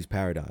in these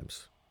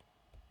paradigms.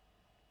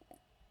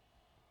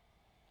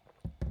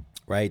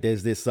 Right?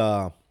 There's this,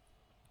 I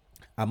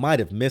might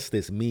have missed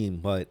this meme,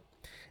 but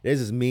there's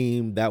this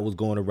meme that was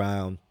going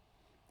around,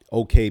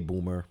 okay,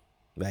 boomer.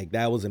 Like,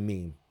 that was a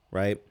meme,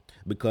 right?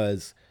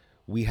 Because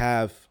we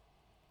have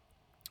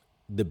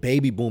the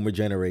baby boomer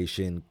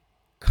generation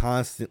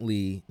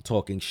constantly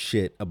talking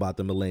shit about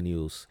the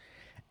millennials.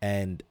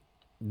 And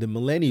the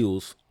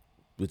millennials,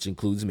 which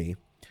includes me,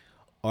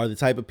 are the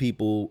type of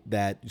people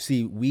that, you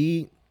see,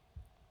 we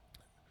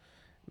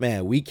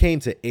came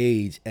to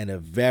age in a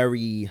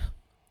very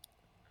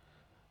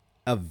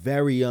I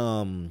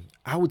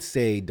would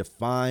say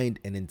defined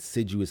and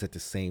insidious at the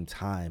same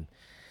time.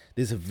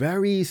 There's a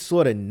very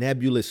sort of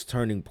nebulous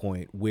turning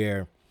point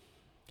where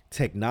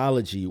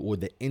technology, or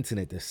the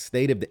internet, the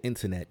state of the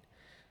internet,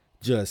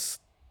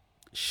 just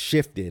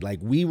shifted. Like,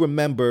 we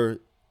remember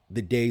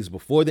the days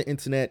before the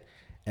internet,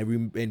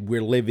 and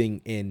we're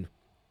living in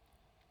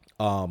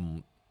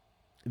the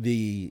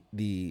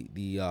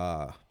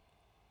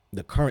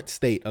current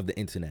state of the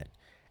internet,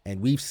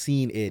 and we've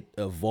seen it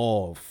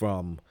evolve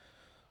from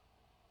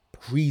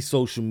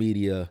pre-social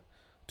media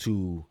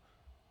to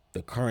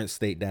the current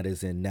state that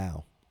is in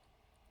now.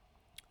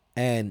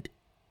 And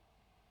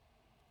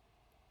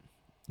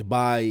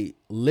by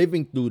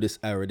living through this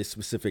era, this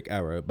specific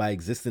era, by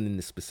existing in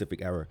this specific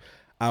era,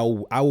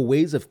 our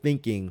ways of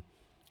thinking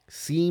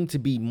seem to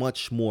be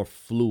much more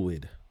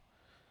fluid.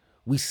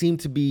 We seem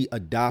to be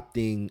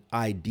adopting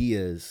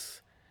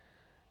ideas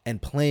and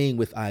playing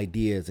with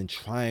ideas and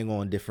trying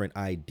on different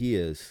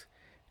ideas.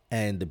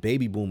 And the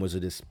baby boomers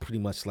are just pretty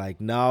much like,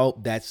 no,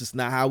 that's just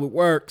not how it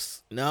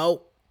works.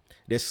 No,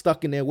 they're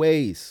stuck in their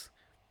ways.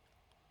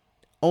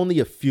 Only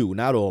a few,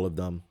 not all of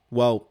them.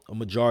 Well, a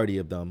majority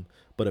of them,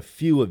 but a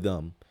few of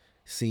them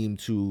seem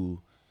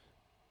to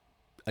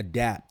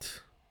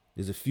adapt.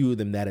 There's a few of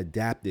them that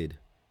adapted,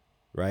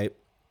 right?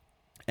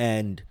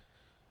 And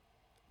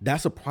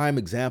that's a prime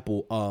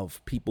example of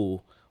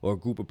people, or a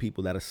group of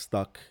people, that are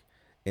stuck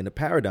in a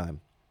paradigm,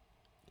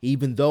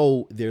 even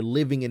though they're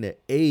living in an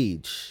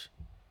age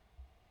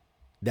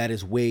that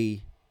is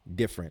way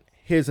different.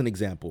 Here's an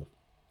example.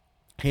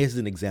 Here's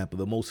an example,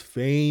 the most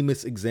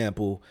famous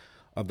example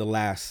of the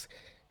last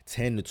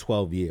 10 to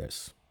 12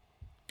 years.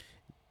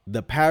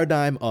 The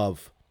paradigm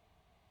of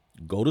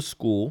go to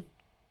school,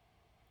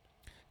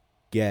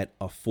 get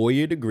a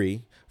 4-year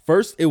degree.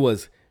 First, it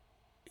was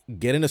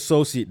get an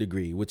associate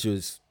degree, which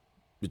is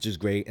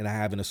great. And I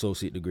have an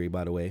associate degree,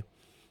 by the way.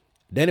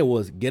 Then it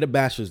was get a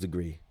bachelor's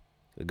degree.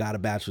 I got a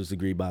bachelor's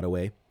degree, by the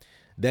way.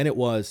 Then it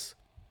was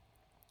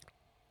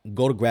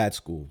go to grad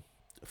school.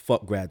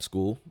 Fuck grad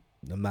school.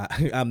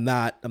 I'm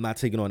not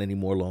taking on any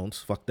more loans.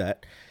 Fuck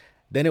that.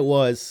 Then it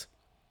was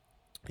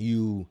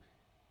you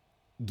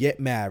get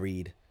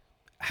married,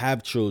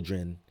 have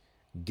children,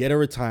 get a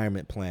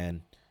retirement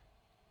plan,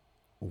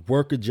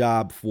 work a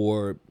job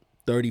for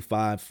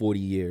 35, 40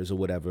 years or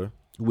whatever,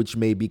 which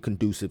may be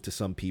conducive to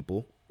some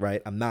people,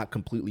 right? I'm not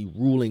completely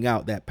ruling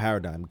out that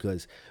paradigm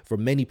because for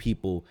many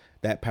people,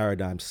 that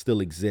paradigm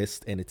still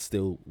exists and it's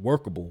still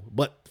workable.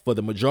 But for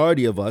the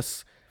majority of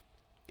us,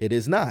 it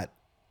is not.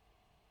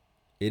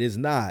 It is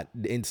not.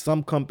 In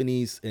some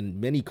companies, in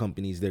many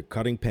companies, they're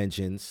cutting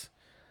pensions.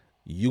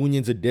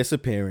 Unions are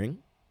disappearing.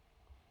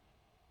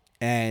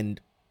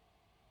 And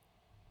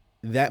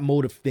that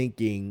mode of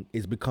thinking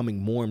is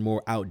becoming more and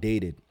more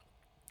outdated,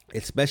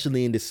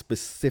 especially in this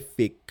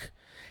specific,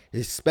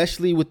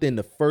 especially within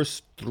the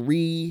first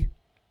 3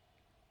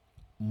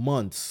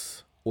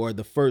 months or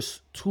the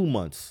first 2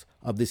 months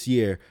of this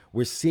year.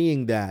 We're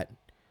seeing that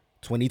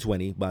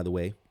 2020, by the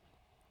way,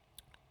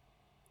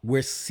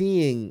 we're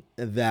seeing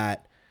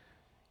that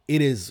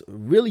it is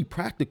really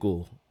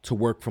practical to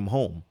work from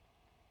home.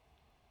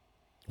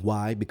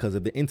 Why? Because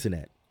of the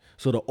internet.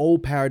 So the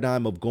old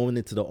paradigm of going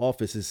into the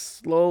office is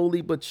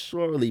slowly but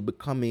surely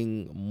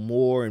becoming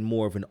more and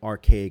more of an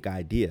archaic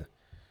idea.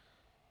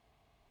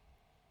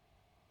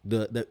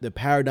 The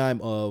paradigm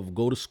of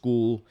go to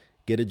school,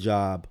 get a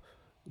job,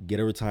 get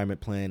a retirement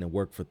plan, and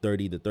work for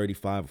 30 to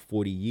 35 or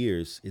 40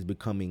 years is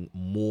becoming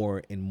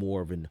more and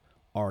more of an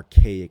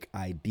archaic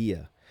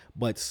idea.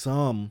 But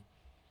some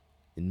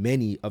and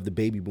many of the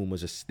baby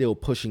boomers are still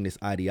pushing this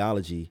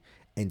ideology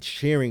and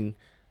cheering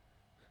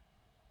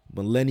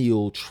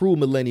true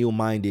millennial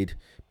minded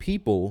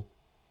people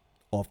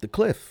off the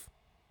cliff.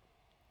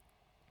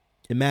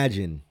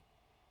 Imagine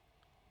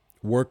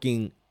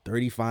working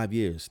 35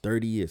 years,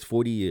 30 years,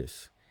 40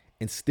 years,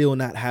 and still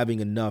not having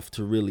enough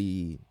to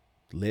really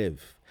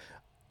live.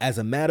 As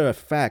a matter of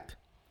fact,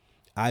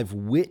 I've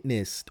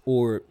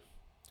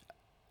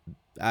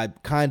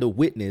kind of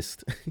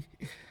witnessed,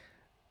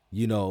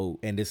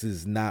 and this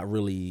is not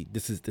really,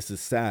 this is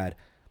sad.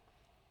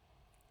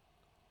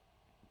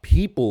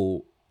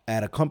 People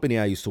at a company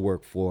I used to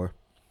work for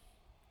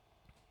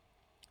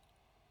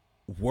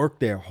work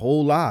their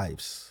whole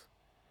lives,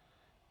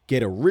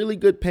 get a really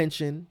good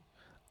pension,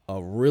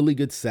 a really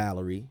good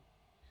salary,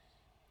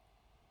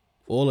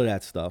 all of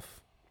that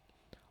stuff,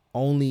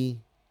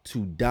 only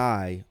to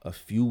die a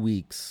few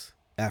weeks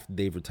after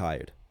they've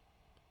retired.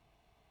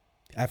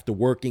 After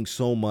working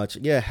so much,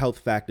 health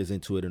factors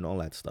into it and all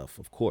that stuff,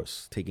 of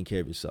course, taking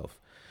care of yourself.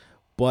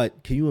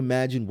 But can you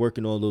imagine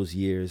working all those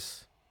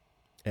years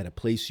at a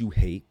place you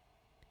hate,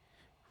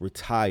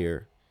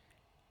 retire,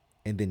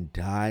 and then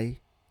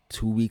die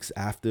 2 weeks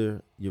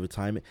after your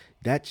retirement?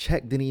 That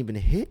check didn't even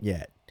hit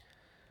yet.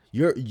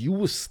 You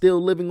were still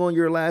living on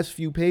your last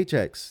few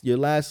paychecks, your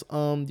last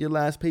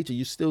paycheck.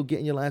 You're still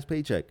getting your last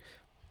paycheck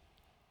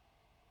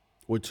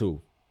or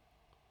two.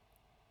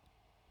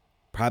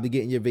 Probably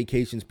getting your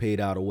vacations paid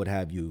out or what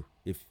have you.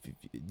 If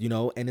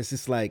and it's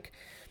just like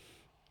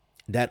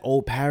that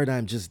old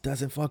paradigm just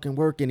doesn't fucking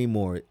work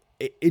anymore.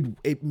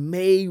 It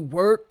may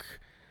work,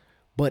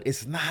 but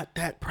it's not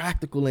that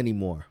practical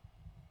anymore.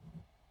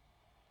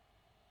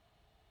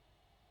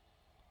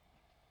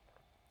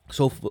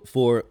 So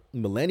for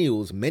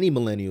millennials, many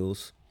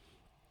millennials,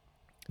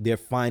 they're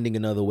finding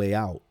another way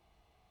out.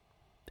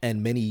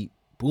 And many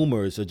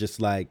boomers are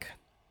just like,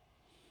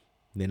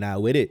 they're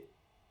not with it.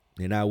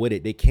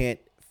 They can't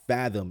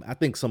fathom. I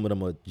think some of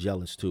them are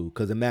jealous too.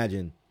 Because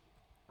imagine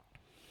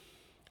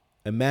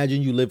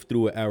you lived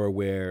through an era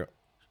where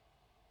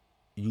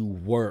you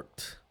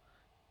worked.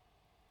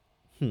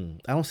 I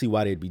don't see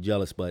why they'd be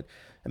jealous, but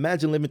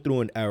imagine living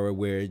through an era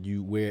where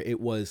you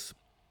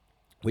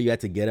had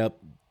to get up,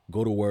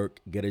 go to work,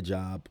 get a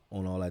job,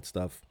 on all that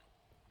stuff,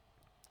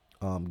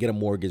 get a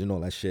mortgage and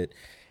all that shit.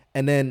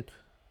 And then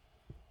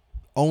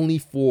only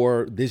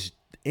for this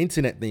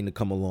internet thing to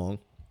come along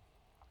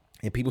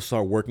and people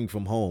start working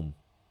from home.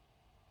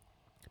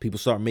 People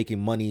start making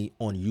money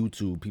on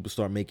YouTube. People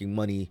start making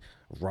money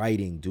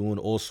writing, doing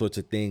all sorts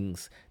of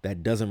things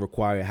that doesn't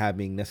require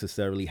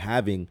necessarily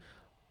having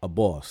a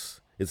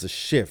boss. It's a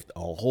shift, a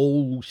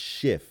whole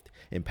shift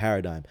in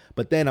paradigm.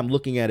 But then I'm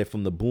looking at it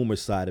from the boomer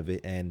side of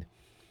it, and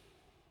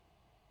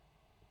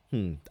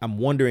I'm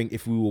wondering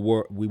if we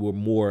were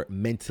more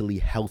mentally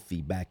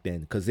healthy back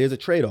then, because there's a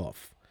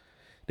trade-off.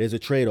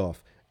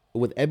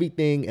 With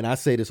everything, and I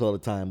say this all the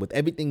time, with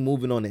everything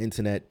moving on the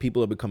internet,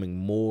 people are becoming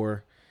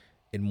more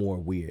and more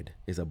weird.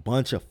 There's a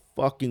bunch of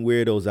fucking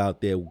weirdos out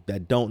there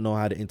that don't know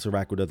how to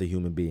interact with other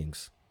human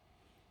beings.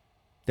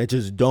 that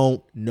just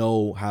don't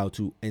know how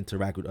to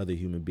interact with other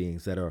human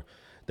beings, that are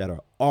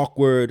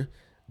awkward,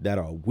 that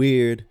are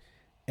weird.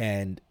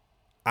 And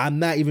I'm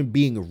not even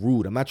being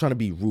rude. I'm not trying to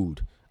be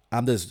rude.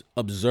 I'm just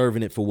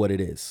observing it for what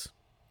it is.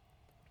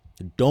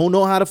 Don't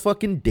know how to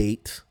fucking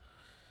date.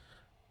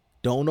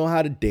 Don't know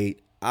how to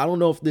date. I don't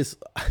know if this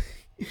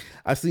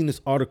I've seen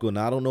this article and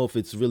I don't know if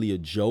it's really a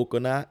joke or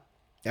not.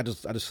 I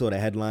just saw the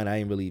headline. I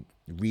didn't really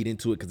read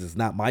into it because it's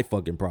not my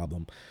fucking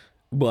problem.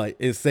 But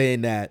it's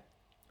saying that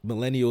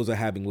millennials are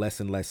having less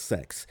and less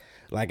sex.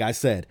 Like I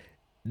said,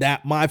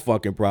 not my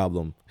fucking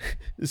problem.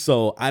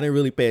 So I didn't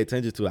really pay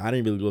attention to it. I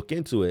didn't really look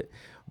into it.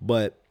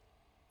 But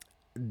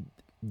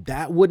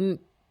that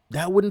wouldn't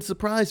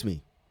surprise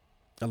me.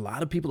 A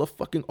lot of people are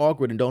fucking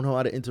awkward and don't know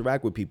how to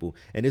interact with people.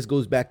 And this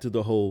goes back to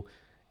the whole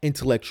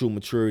intellectual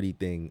maturity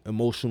thing,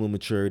 emotional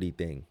maturity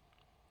thing,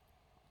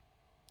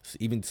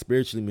 even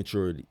spiritually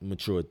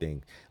mature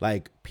thing.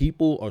 Like,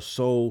 people are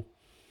so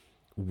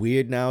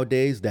weird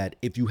nowadays that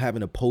if you have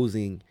an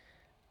opposing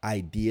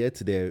idea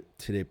to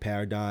their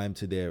paradigm,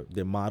 to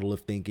their model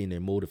of thinking, their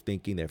mode of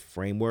thinking, their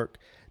framework,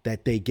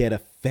 that they get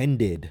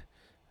offended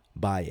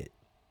by it.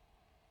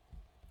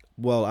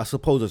 Well, I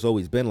suppose it's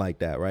always been like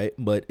that, right?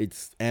 But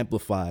it's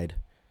amplified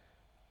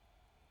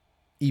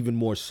even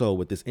more so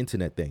with this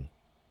internet thing.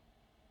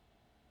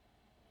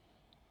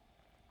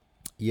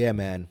 Yeah,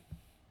 man.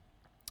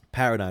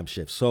 Paradigm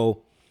shift.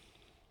 So,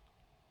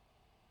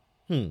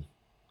 I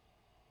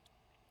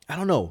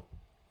don't know.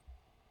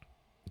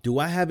 Do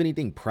I have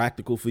anything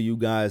practical for you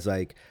guys?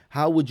 Like,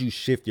 how would you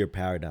shift your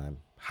paradigm?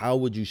 How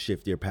would you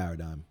shift your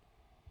paradigm?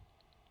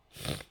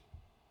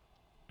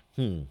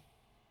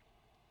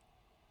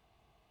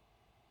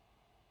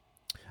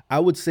 I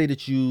would say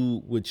that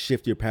you would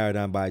shift your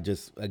paradigm by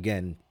just,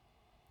 again,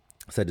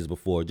 I said this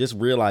before, just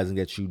realizing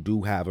that you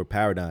do have a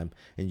paradigm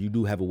and you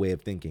do have a way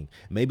of thinking.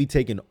 Maybe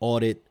take an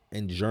audit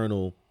and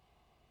journal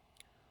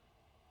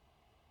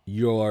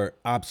your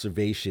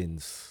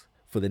observations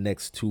for the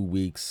next 2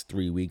 weeks,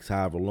 3 weeks,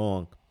 however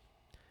long.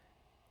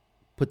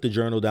 Put the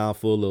journal down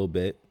for a little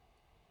bit.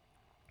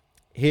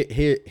 Here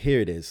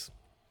it is.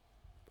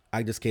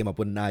 I just came up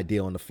with an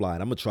idea on the fly,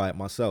 and I'm going to try it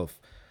myself.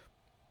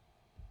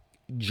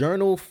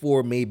 Journal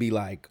for maybe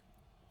like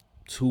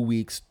 2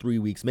 weeks, 3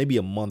 weeks, maybe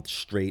a month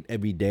straight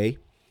every day.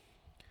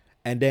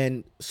 And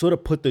then sort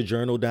of put the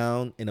journal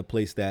down in a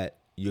place that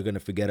you're going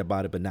to forget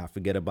about it, but not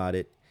forget about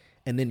it.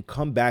 And then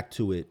come back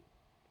to it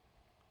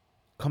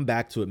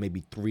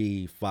maybe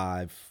 3,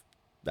 5,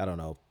 I don't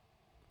know,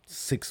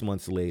 6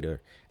 months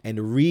later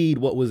and read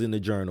what was in the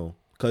journal.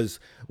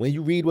 Because when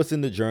you read what's in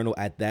the journal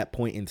at that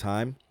point in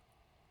time,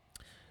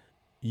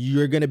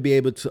 you're going to be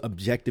able to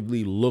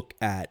objectively look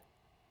at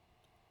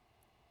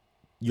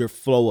your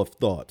flow of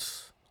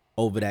thoughts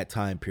over that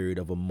time period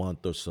of a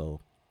month or so.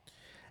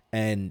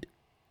 And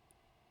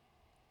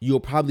you'll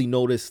probably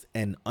notice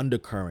an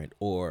undercurrent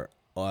or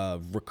a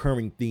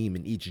recurring theme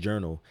in each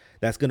journal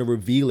that's going to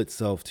reveal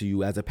itself to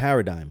you as a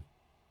paradigm.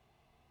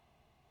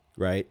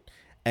 Right?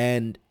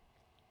 And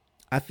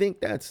I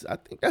think that's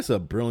a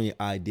brilliant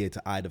idea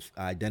to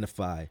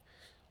identify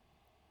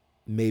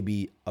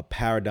maybe a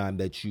paradigm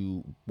that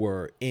you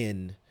were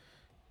in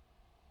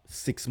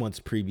 6 months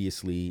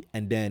previously,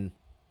 and then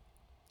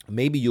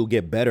maybe you'll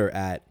get better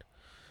at,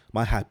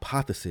 my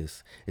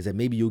hypothesis is that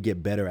maybe you'll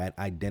get better at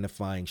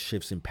identifying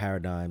shifts in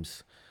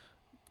paradigms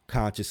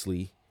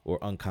consciously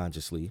or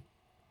unconsciously,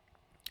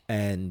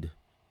 and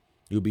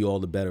you'll be all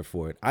the better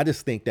for it. I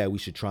just think that we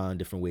should try on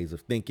different ways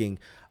of thinking.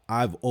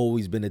 I've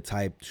always been the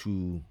type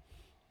to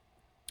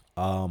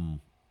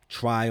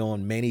try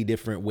on many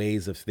different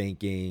ways of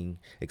thinking,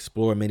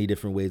 explore many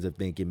different ways of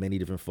thinking, many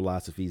different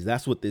philosophies.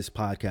 That's what this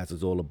podcast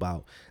is all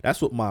about.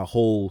 That's what my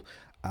whole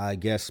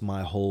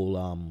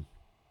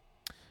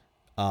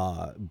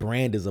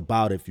brand is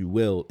about, if you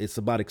will. It's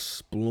about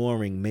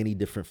exploring many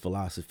different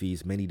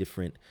philosophies, many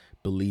different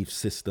belief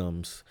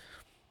systems,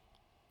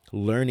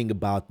 learning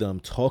about them,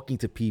 talking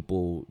to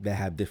people that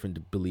have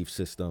different belief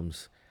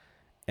systems,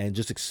 and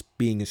just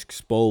being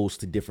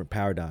exposed to different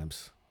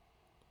paradigms.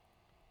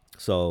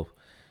 So,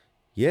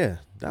 yeah,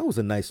 that was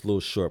a nice little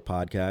short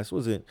podcast.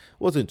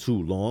 Wasn't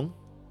too long,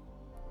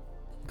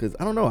 because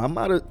I don't know. I'm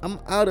out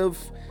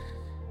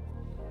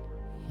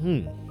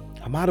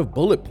of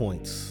bullet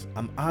points.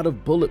 I'm out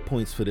of bullet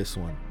points for this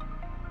one.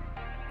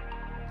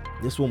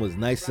 This one was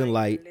nice and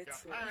light.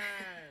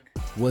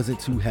 Wasn't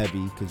too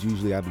heavy, because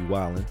usually I be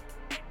wilding.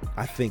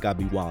 I think I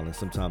be wilding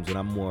sometimes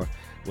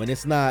when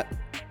it's not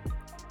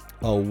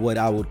what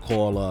I would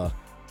call a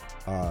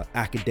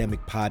academic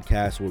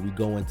podcast where we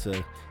go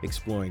into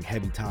exploring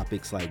heavy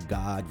topics like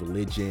God,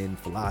 religion,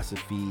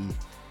 philosophy,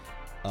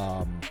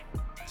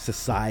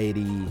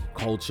 society,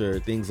 culture,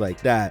 things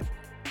like that.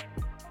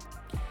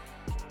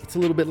 It's a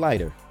little bit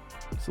lighter.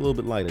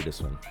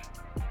 This one.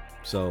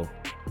 So,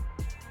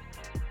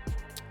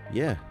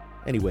 yeah.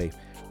 Anyway,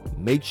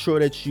 make sure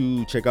that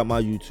you check out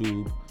my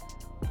YouTube.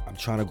 I'm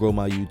trying to grow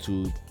my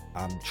YouTube.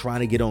 I'm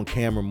trying to get on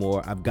camera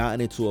more. I've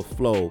gotten into a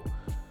flow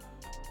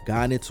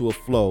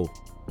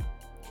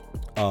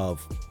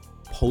of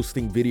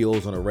posting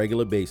videos on a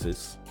regular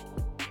basis.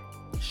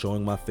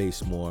 showing my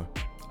face more.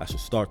 I should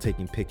start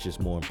taking pictures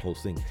more and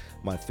posting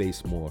my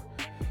face more.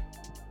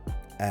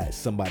 As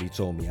somebody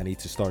told me, I need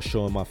to start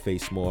showing my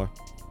face more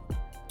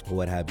or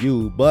what have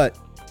you. But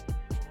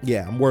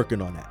yeah, I'm working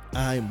on that.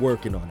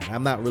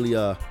 I'm not really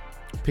a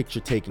picture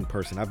taking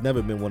person. I've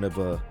never been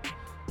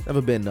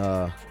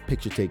a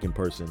picture taking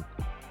person.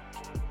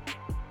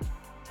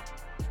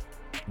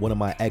 One of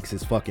my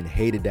exes fucking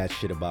hated that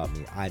shit about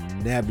me. I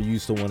never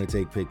used to want to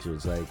take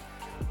pictures. And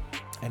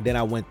then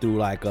I went through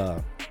like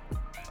a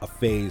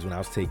phase when I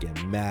was taking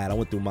mad. I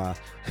went through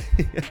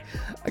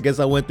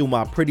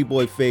my pretty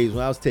boy phase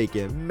when I was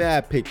taking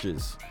mad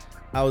pictures.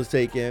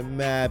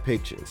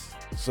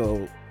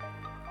 So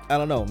I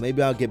don't know.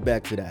 Maybe I'll get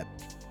back to that.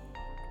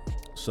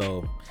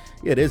 So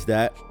yeah, there's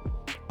that.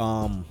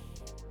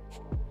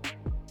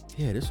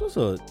 Yeah, this was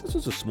a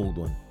smooth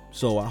one.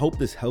 So I hope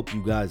this helped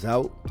you guys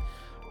out.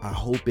 I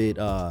hope it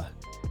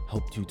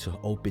helped you to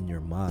open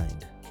your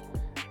mind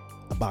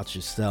about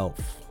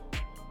yourself,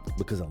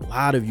 because a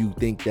lot of you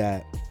think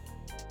that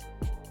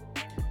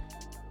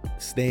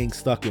staying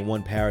stuck in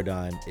one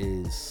paradigm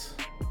is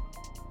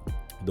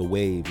the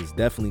wave. It's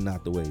definitely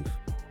not the wave.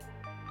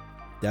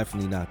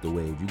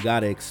 You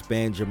got to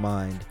expand your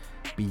mind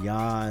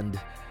beyond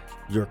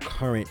your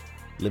current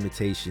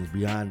limitations,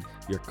 beyond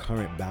your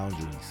current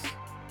boundaries,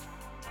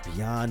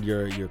 beyond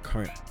your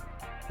current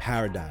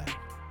paradigm.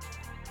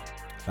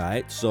 All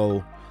right,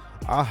 so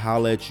I'll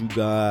holler at you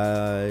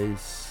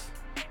guys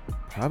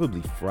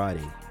probably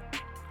Friday.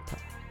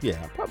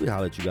 Yeah, I'll probably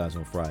holler at you guys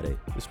on Friday.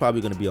 It's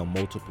probably going to be a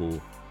multiple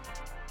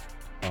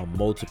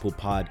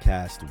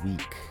podcast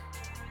week,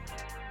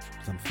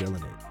 'cause I'm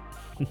feeling it.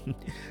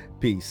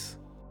 Peace.